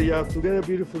 Yeah, to get a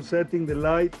beautiful setting, the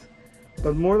light,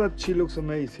 but more that she looks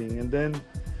amazing, and then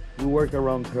we work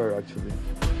around her actually.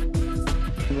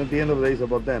 And at the end of the day, it's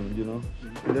about them, you know.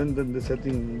 And then the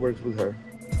setting works with her.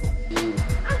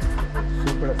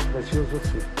 Super precioso,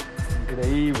 sí.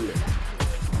 Increíble.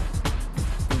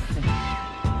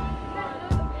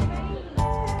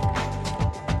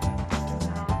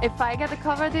 If I get the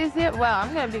cover this year, well,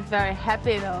 I'm going to be very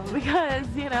happy though, because,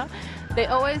 you know, they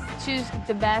always choose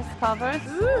the best covers.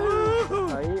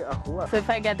 So if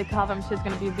I get the cover, I'm sure it's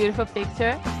going to be a beautiful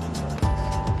picture.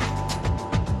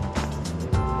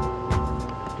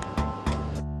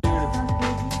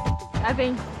 I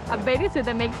think a bathing suit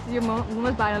that makes your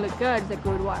woman's body look good is a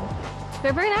good one.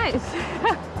 They're very nice.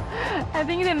 I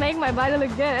think they make my body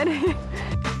look good.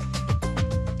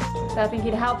 So I think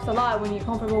it helps a lot when you're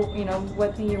comfortable, you know,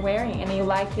 what thing you're wearing and you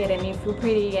like it and you feel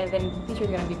pretty, and then the picture's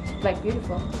gonna be like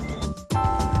beautiful.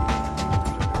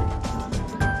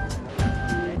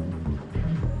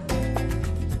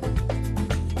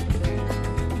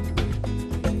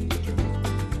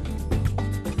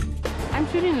 I'm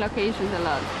shooting locations a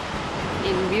lot,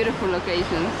 in beautiful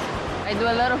locations. I do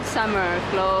a lot of summer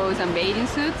clothes and bathing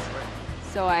suits,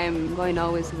 so I'm going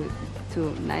always to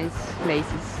nice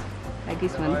places. Like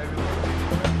this one.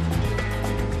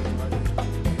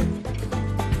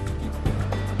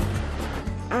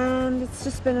 And it's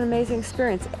just been an amazing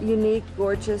experience. Unique,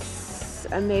 gorgeous,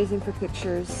 amazing for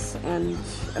pictures, and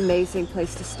amazing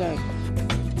place to stay.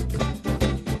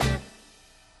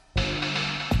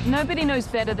 Nobody knows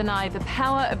better than I the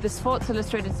power of the Sports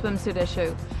Illustrated swimsuit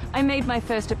issue. I made my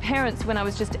first appearance when I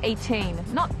was just 18,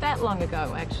 not that long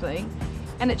ago, actually.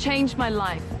 And it changed my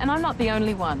life, and I'm not the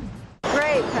only one.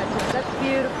 Great, Patrick, that's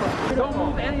beautiful. Don't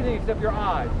move anything except your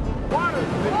eyes. Water!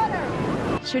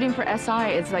 Water! Shooting for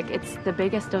SI is like, it's the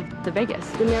biggest of the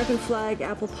biggest. The American flag,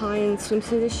 apple pie, and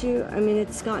swimsuit issue, I mean,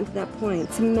 it's gotten to that point.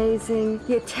 It's amazing.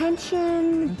 The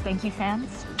attention. Thank you,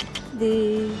 fans.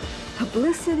 The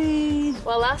publicity.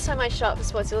 Well, last time I shot for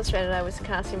Sports Illustrated, I was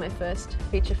casting my first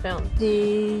feature film.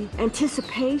 The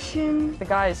anticipation. The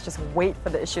guys just wait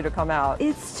for the issue to come out.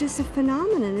 It's just a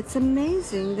phenomenon. It's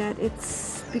amazing that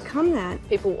it's become that.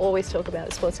 People always talk about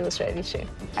the Sports Illustrated issue.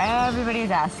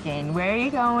 Everybody's asking, where are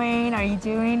you going? Are you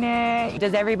doing it?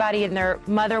 Does everybody and their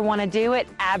mother want to do it?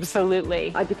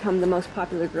 Absolutely. I become the most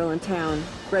popular girl in town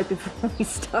right before we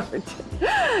start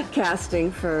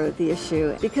casting for the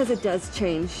issue because it does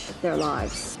change their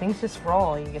lives. Things just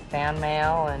roll. You get fan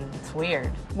mail and it's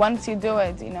weird. Once you do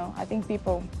it, you know, I think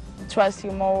people trust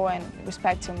you more and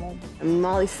respect you more. And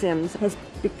Molly Sims has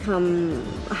become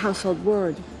a household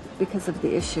word because of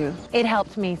the issue. It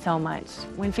helped me so much.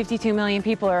 When 52 million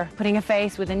people are putting a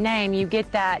face with a name, you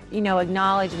get that, you know,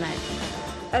 acknowledgement.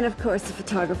 And of course, the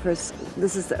photographers,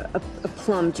 this is a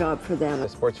plum job for them.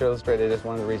 Sports Illustrated is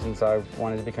one of the reasons I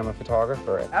wanted to become a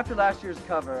photographer. After last year's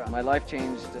cover, my life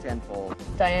changed tenfold.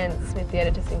 Diane Smith, the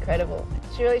editor, is incredible.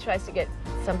 She really tries to get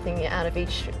something out of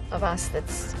each of us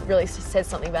that's really says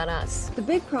something about us. The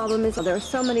big problem is there are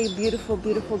so many beautiful,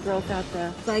 beautiful girls out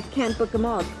there, so I can't book them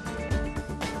all.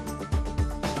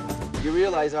 You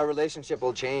realize our relationship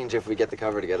will change if we get the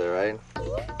cover together, right?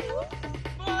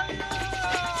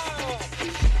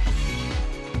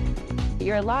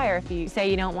 You're a liar if you say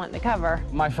you don't want the cover.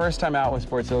 My first time out with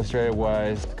Sports Illustrated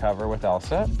was the cover with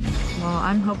Elsa. Well,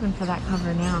 I'm hoping for that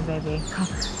cover now, baby.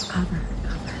 Cover, cover.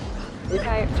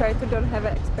 I try to don't have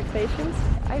expectations.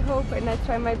 I hope and I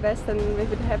try my best, and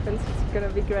if it happens, it's gonna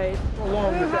be great. How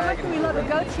much do we love a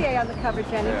Gautier on the cover,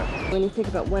 Jenny? Yeah. When you think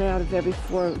about 1 out of every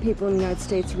 4 people in the United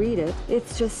States read it,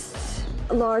 it's just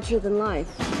larger than life.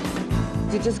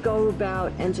 You just go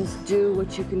about and just do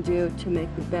what you can do to make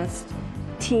the best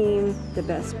team, the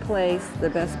best place, the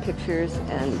best pictures,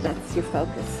 and that's your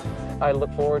focus. I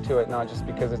look forward to it not just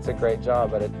because it's a great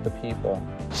job, but it's the people.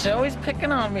 She's always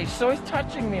picking on me. She's always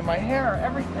touching me, my hair,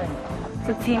 everything. It's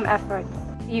a team effort.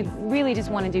 You really just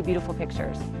want to do beautiful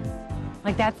pictures.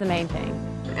 Like, that's the main thing.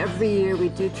 Every year we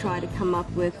do try to come up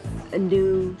with a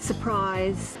new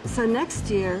surprise. So next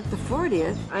year, the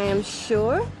 40th, I am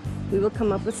sure we will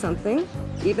come up with something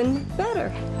even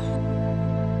better.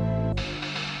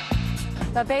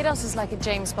 Barbados is like a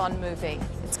James Bond movie.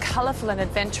 It's colorful and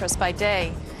adventurous by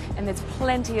day, and there's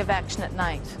plenty of action at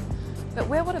night. But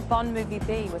where would a Bond movie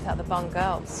be without the Bond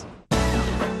girls?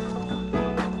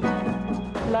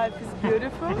 Life is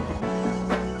beautiful.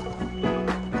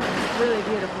 It's really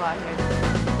beautiful out here.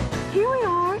 Here we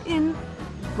are in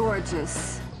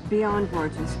gorgeous, beyond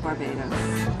gorgeous Barbados.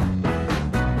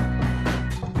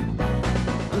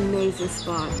 Amazing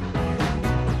spot.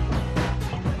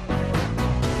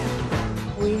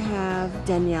 We have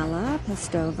Daniela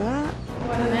Pestova.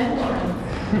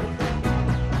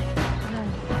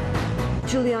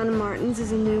 Juliana Martins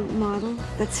is a new model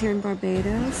that's here in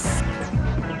Barbados.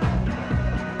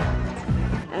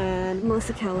 And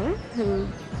Melissa Keller, who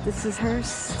this is her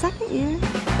 2nd year.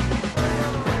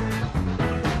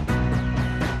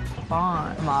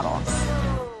 Bond models.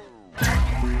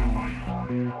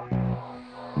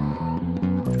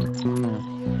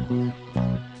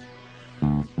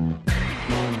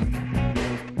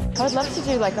 I would love to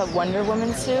do like a Wonder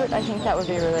Woman suit. I think that would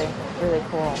be really, really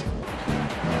cool.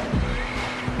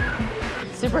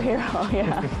 Superhero,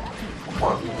 yeah.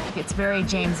 It's very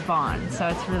James Bond, so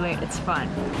it's fun.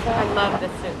 I love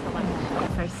this suit for my mom.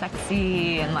 Very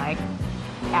sexy and like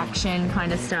action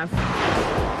kind of stuff.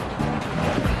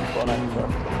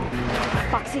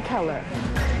 Foxy color.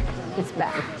 It's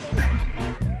back.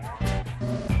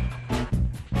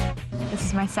 This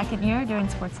is my 2nd year doing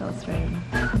Sports Illustrated.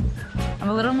 I'm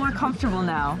a little more comfortable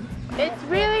now. It's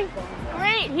really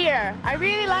great here. I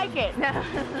really like it.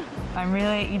 I'm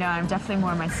really, you know, I'm definitely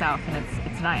more myself, and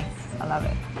it's nice. I love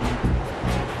it.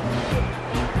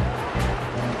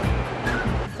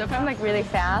 So if I'm like really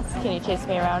fast, can you chase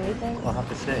me around, do you think? We'll have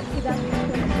to see.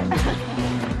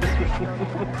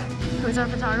 Who's our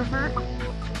photographer?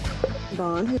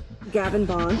 Bond, Gavin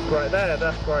Bond. Right there,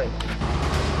 that's great.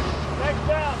 Next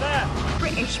out there.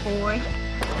 British boy.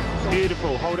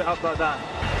 Beautiful, hold it up like that.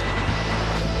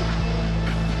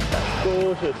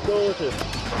 Gorgeous, gorgeous.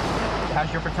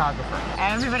 How's your photographer?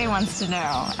 Everybody wants to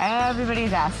know.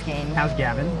 Everybody's asking. How's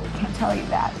Gavin? Can't tell you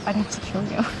that. I'd have to kill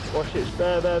you. Watch it.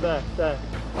 There.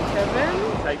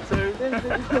 Kevin? Take two.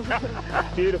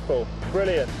 Beautiful.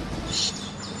 Brilliant.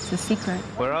 It's a secret.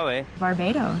 Where are we?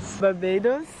 Barbados.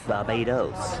 Barbados?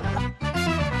 Barbados.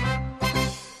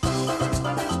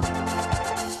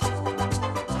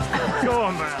 Go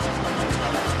on, man.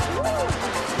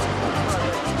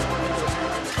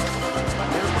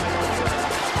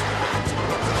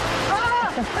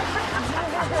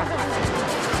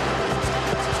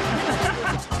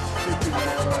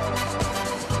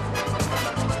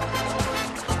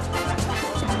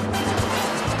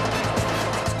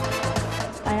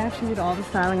 I actually did all the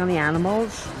styling on the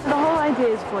animals. The whole idea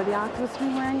is for the octopus to be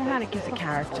wearing a hat, it gives it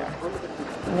character.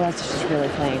 Otherwise, it's just really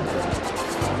plain.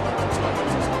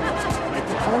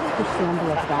 I like to push the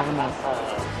envelope of animals.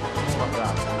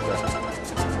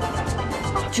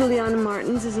 Juliana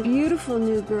Martins is a beautiful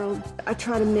new girl. I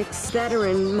try to mix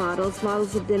veteran models.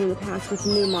 Models have been in the past with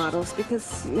new models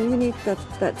because you need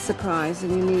that surprise,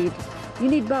 and you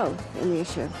need both in the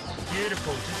issue.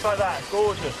 Beautiful, just like that,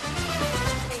 gorgeous.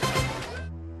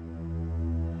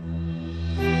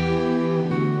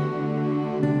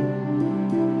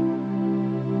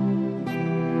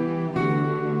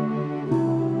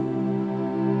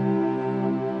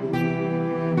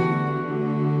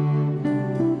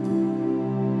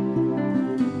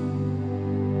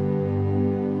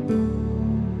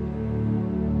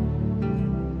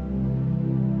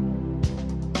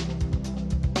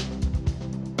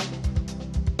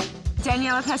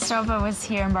 Daniela Pestova was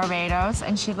here in Barbados,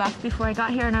 and she left before I got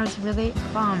here, and I was really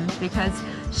bummed because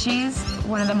she's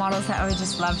one of the models that I would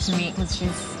just love to meet because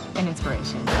she's an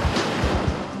inspiration.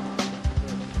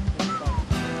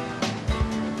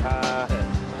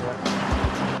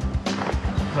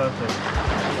 Perfect.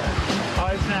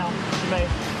 Eyes now, me.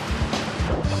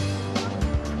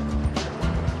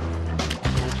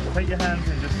 Take your hands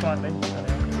in just slightly.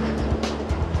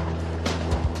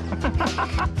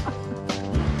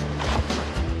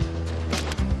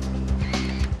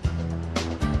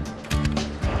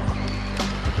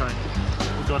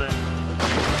 Got it.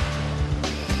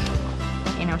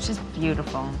 You know, she's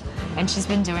beautiful. And she's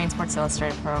been doing Sports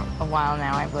Illustrated for a while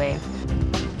now, I believe.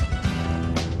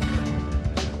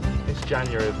 It's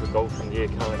January of the Golden Year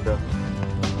calendar.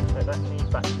 Take that knee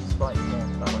back slightly more,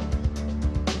 that way.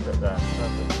 Sit there,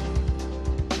 perfect.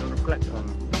 It'll reflect on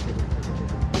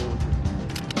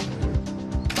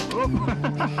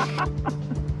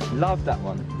it. Love that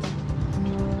one.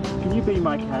 Can you be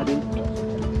my caddy?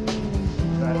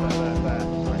 There. That's nice.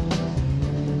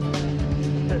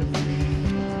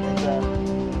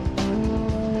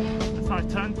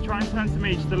 Try and turn to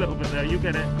me just a little bit there. You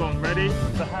get it. Go on. Ready?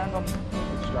 The hand on the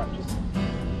strap. Just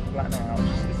flatten it out.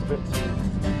 It's a bit too.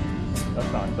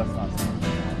 That's nice.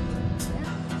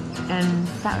 And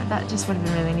that just would have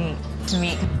been really neat to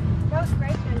meet. That was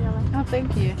great, Daniela. Oh,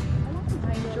 thank you.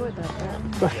 I enjoyed that.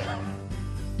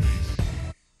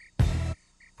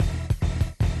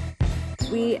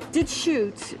 We did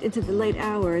shoot into the late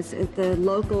hours at the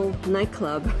local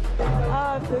nightclub.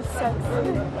 Oh, this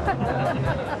sexy.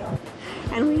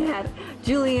 And we had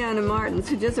Juliana Martins,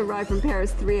 who just arrived from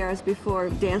Paris 3 hours before,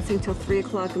 dancing till 3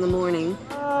 o'clock in the morning.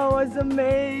 Oh, it was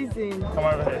amazing. Come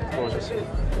over here, gorgeous.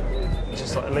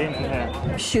 Just like lean in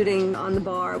here. Shooting on the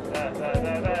bar. There.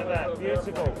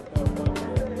 Beautiful.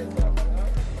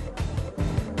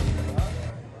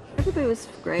 Everybody was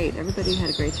great. Everybody had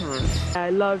a great time. I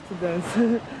love to dance.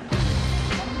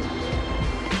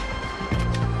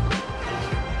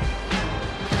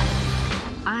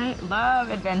 I love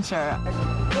adventure.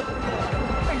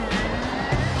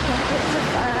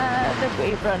 The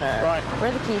Wave Runner. Right. Where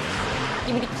are the keys?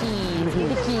 Give me the keys. Give me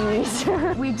the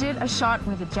keys. We did a shot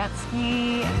with a jet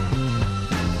ski.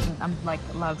 I'm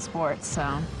love sports,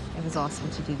 so it was awesome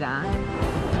to do that.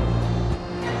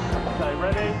 Okay,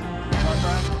 ready?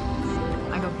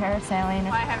 I go parasailing.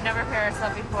 I have never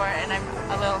parasailed before, and I'm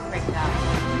a little freaked out.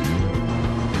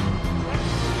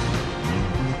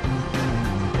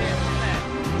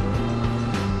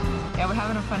 Yeah, we're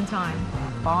having a fun time.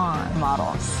 Fun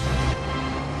models.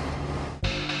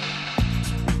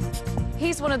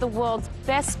 He's one of the world's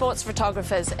best sports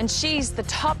photographers, and she's the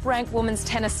top-ranked women's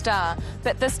tennis star.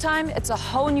 But this time, it's a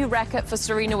whole new racket for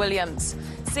Serena Williams,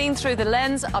 seen through the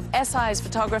lens of SI's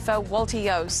photographer, Walter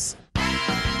Yos.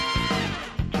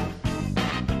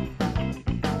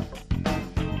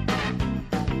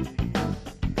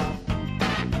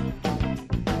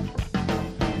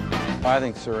 I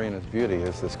think Serena's beauty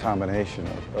is this combination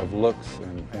of looks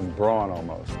and brawn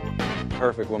almost.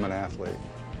 Perfect woman athlete.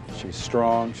 She's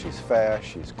strong, she's fast,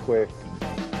 she's quick.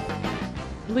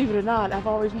 Believe it or not, I've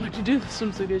always wanted to do the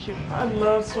swimsuit issue. I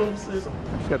love swimsuits.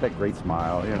 She's got that great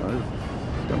smile, you know,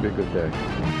 it's gonna be a good day.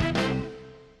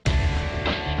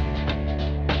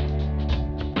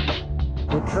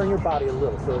 You turn your body a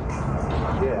little, so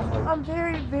yeah. I'm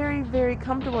very, very, very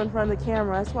comfortable in front of the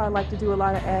camera. That's why I like to do a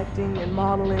lot of acting and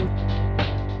modeling.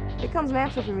 It comes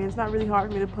natural for me. It's not really hard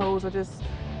for me to pose or just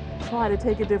try to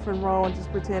take a different role and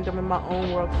just pretend I'm in my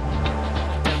own world.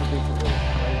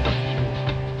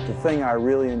 The thing I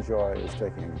really enjoy is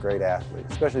taking a great athlete,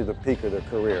 especially the peak of their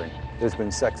career. There's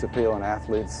been sex appeal in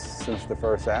athletes since the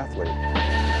first athlete.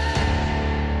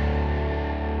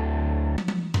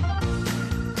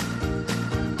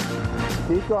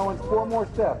 Keep going, 4 more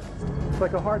steps. It's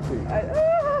like a heartbeat.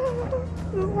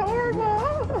 This is horrible.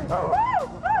 Oh.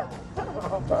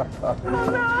 Oh, no.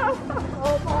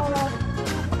 Oh,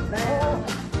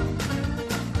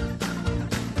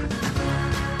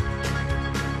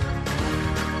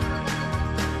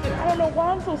 I don't know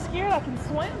why I'm so scared I can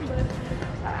swim, but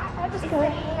I just can't. It's the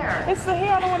hair. It's the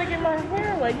hair. I don't want to get my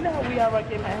hair wet. You know how we are about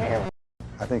getting our hair wet.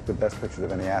 I think the best picture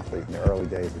of any athlete in the early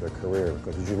days of their career,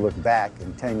 because as you look back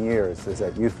in 10 years, there's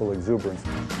that youthful exuberance.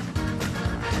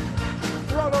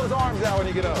 Throw those arms out when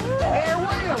you get up. Air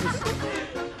Williams!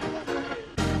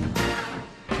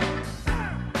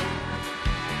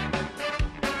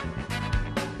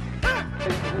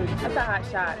 That's a hot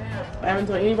shot. I haven't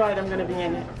told anybody that I'm going to be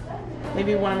in it.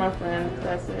 Maybe one of my friends,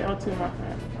 that's it, or 2 of my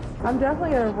friends. I'm definitely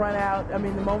going to run out. I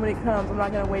mean, the moment it comes, I'm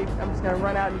not going to wait. I'm just going to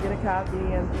run out and get a copy,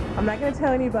 and I'm not going to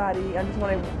tell anybody. I'm just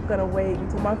going to wait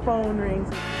until my phone rings.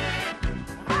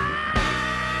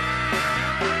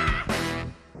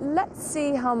 Let's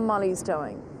see how Molly's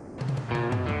doing.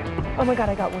 Oh my God,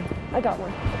 I got one. I got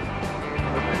one.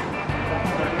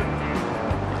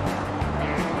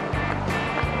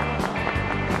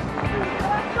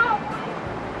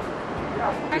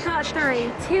 I caught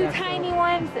 3. 2 tiny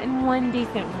ones and 1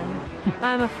 decent one.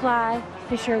 I'm a fly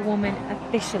fisher woman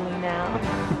officially now.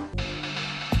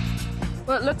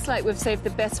 Well, it looks like we've saved the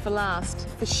best for last.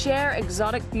 For sheer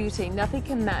exotic beauty, nothing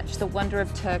can match the wonder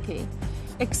of Turkey,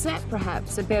 except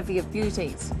perhaps a bevy of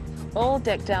beauties, all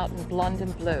decked out in blonde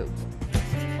and blue.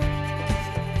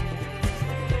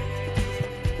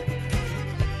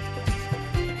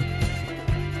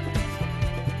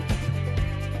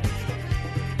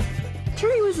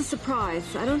 Turkey was a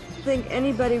surprise. I don't think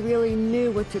anybody really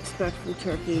knew what to expect from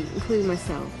Turkey, including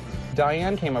myself.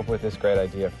 Diane came up with this great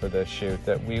idea for this shoot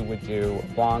that we would do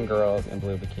blonde girls in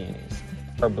blue bikinis,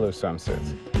 or blue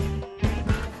swimsuits.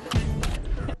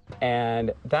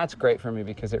 And that's great for me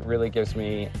because it really gives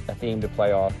me a theme to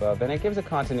play off of, and it gives a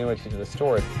continuity to the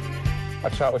story.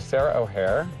 I've shot with Sarah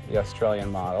O'Hare, the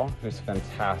Australian model, who's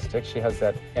fantastic. She has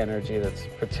that energy that's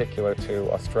particular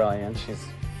to Australians. She's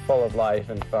full of life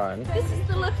and fun. This is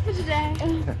the look for today.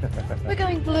 We're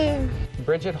going blue.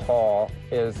 Bridget Hall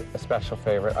is a special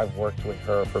favorite. I've worked with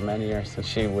her for many years, since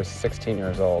she was 16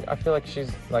 years old. I feel like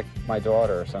she's like my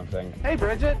daughter or something. Hey,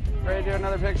 Bridget, ready to do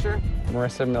another picture?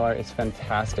 Marissa Miller is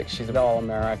fantastic. She's an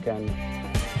all-American.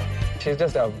 She's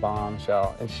just a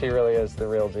bombshell, and she really is the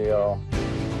real deal.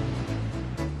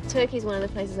 Turkey is one of the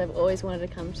places I've always wanted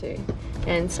to come to,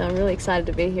 and so I'm really excited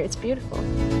to be here. It's beautiful.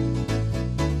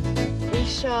 We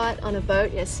shot on a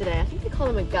boat yesterday. I think they call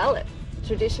them a gullet,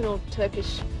 traditional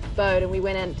Turkish boat, and we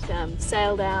went and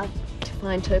sailed out to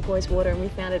find turquoise water, and we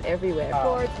found it everywhere.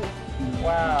 Gorgeous.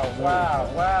 Wow, wow,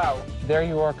 wow. There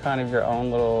you are, kind of your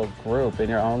own little group in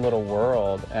your own little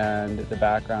world, and the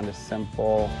background is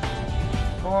simple.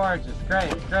 Gorgeous,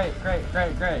 great, great, great,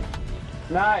 great, great.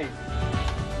 Nice.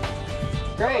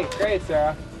 Great, great,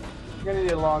 Sarah. You're gonna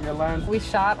need a longer lens. We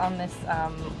shot on this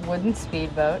wooden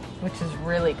speedboat, which is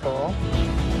really cool.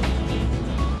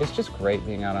 It's just great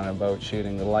being out on a boat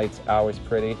shooting. The light's always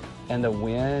pretty, and the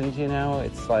wind, you know,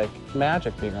 it's like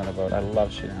magic being on a boat. I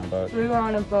love shooting on a boat. We were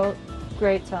on a boat,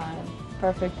 great time,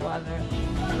 perfect weather.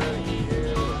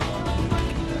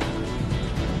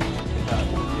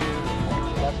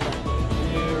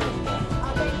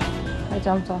 I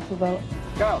jumped off the boat.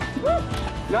 Go.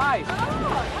 Nice.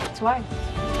 Twice.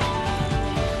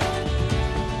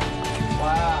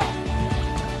 Wow.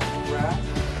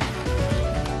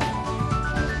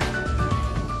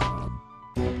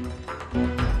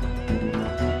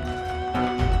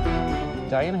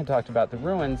 Diane had talked about the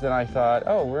ruins, and I thought,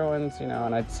 oh, ruins, you know,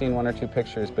 and I'd seen 1 or 2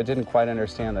 pictures, but didn't quite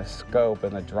understand the scope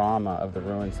and the drama of the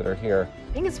ruins that are here.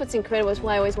 I think it's what's incredible. It's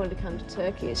why I always wanted to come to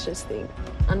Turkey. It's just the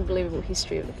unbelievable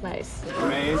history of the place.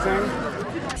 Amazing.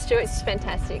 Stuart's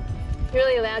fantastic. It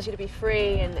really allows you to be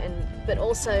free but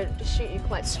also to shoot you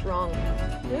quite strong.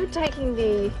 We were taking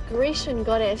the Grecian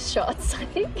goddess shots, I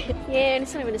think. Yeah, and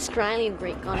it's not even Australian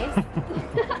Greek goddess.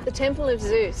 The Temple of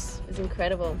Zeus is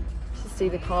incredible to see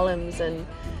the columns and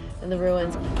the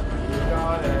ruins.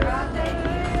 Got it.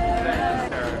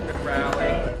 Thanks, Sarah. Good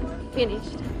rally.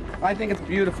 Finished. I think it's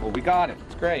beautiful. We got it.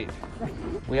 It's great.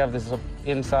 We have this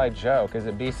inside joke. Is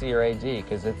it BC or AD?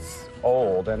 Because it's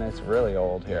old, and it's really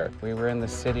old here. We were in the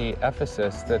city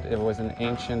Ephesus, that it was an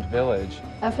ancient village.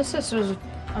 Ephesus was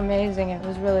amazing. It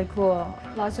was really cool.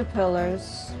 Lots of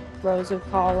pillars, rows of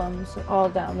columns all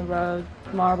down the road,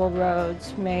 marble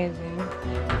roads, amazing.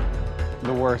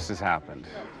 The worst has happened.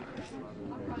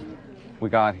 We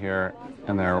got here,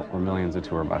 and there were millions of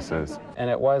tour buses. And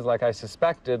it was like I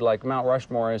suspected, like Mount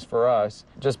Rushmore is for us,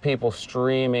 just people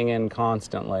streaming in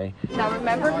constantly. Now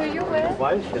remember who you're with.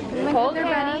 Hold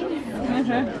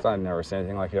hands. I've never seen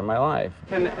anything like it in my life.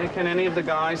 Can any of the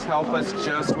guys help us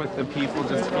just with the people,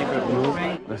 just to keep it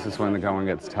moving? This is when the going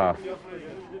gets tough.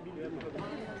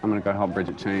 I'm gonna go help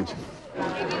Bridget change.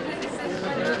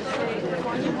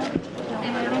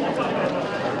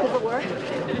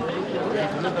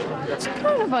 It's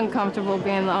kind of uncomfortable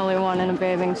being the only one in a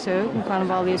bathing suit in front of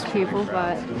all these people,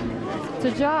 but it's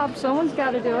a job. Someone's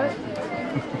got to do it.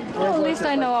 Well, at least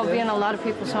I know I'll be in a lot of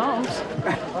people's homes.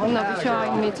 And I'll be sure I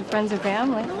can meet some friends and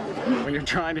family. When you're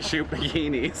trying to shoot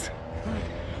bikinis,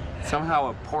 somehow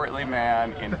a portly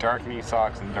man in dark knee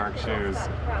socks and dark shoes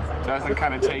doesn't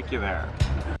kind of take you there.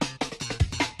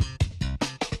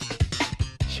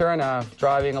 Sure enough,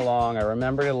 driving along, I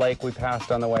remembered a lake we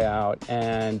passed on the way out,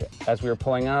 and as we were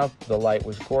pulling up, the light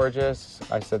was gorgeous.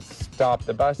 I said, stop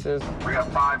the buses. We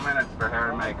got 5 minutes for hair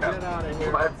and makeup. Get out of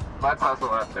here. Let's hustle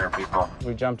up there, people.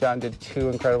 We jumped out and did 2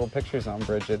 incredible pictures on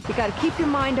Bridget. You got to keep your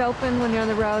mind open when you're on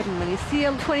the road, and when you see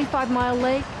a 25-mile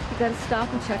lake, you got to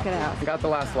stop and check it out. We got the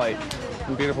last light.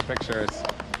 Some beautiful pictures.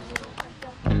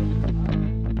 I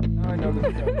know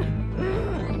this is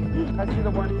I see the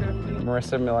 150.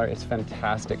 Marissa Miller is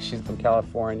fantastic. She's from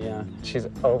California. She's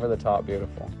over the top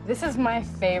beautiful. This is my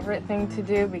favorite thing to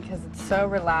do because it's so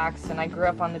relaxed, and I grew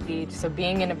up on the beach, so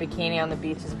being in a bikini on the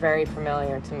beach is very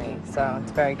familiar to me, so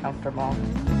it's very comfortable.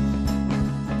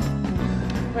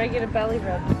 Where I get a belly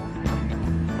rub.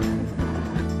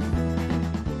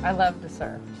 I love to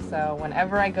surf, so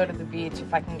whenever I go to the beach,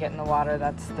 if I can get in the water,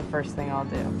 that's the first thing I'll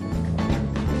do.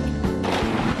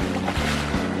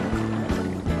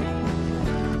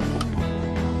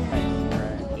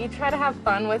 You try to have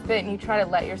fun with it, and you try to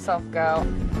let yourself go.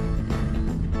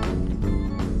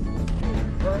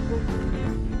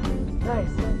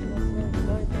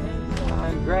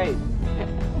 I'm great.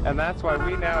 And that's why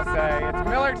we now say, it's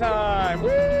Miller time!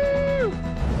 Woo!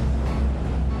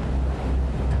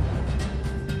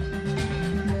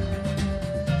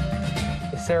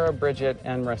 Sarah, Bridget,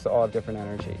 and Marissa all have different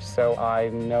energies, so I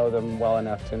know them well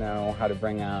enough to know how to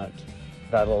bring out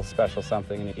that little special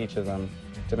something in each of them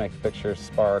to make the pictures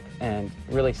spark and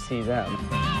really see them.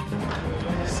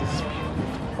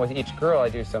 With each girl, I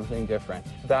do something different.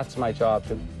 That's my job,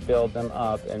 to build them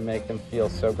up and make them feel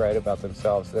so great about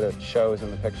themselves that it shows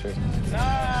in the pictures.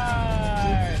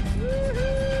 Nice!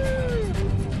 Woohoo!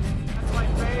 That's my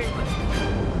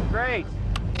favorite. Great.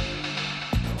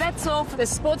 That's all for the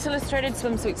Sports Illustrated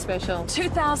Swimsuit Special.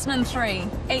 2003,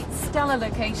 8 stellar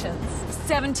locations,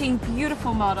 17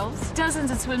 beautiful models, dozens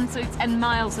of swimsuits, and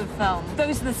miles of film.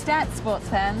 Those are the stats, sports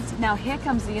fans. Now here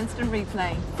comes the instant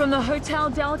replay. From the Hotel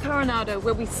del Coronado,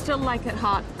 where we still like it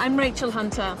hot, I'm Rachel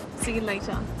Hunter. See you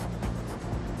later.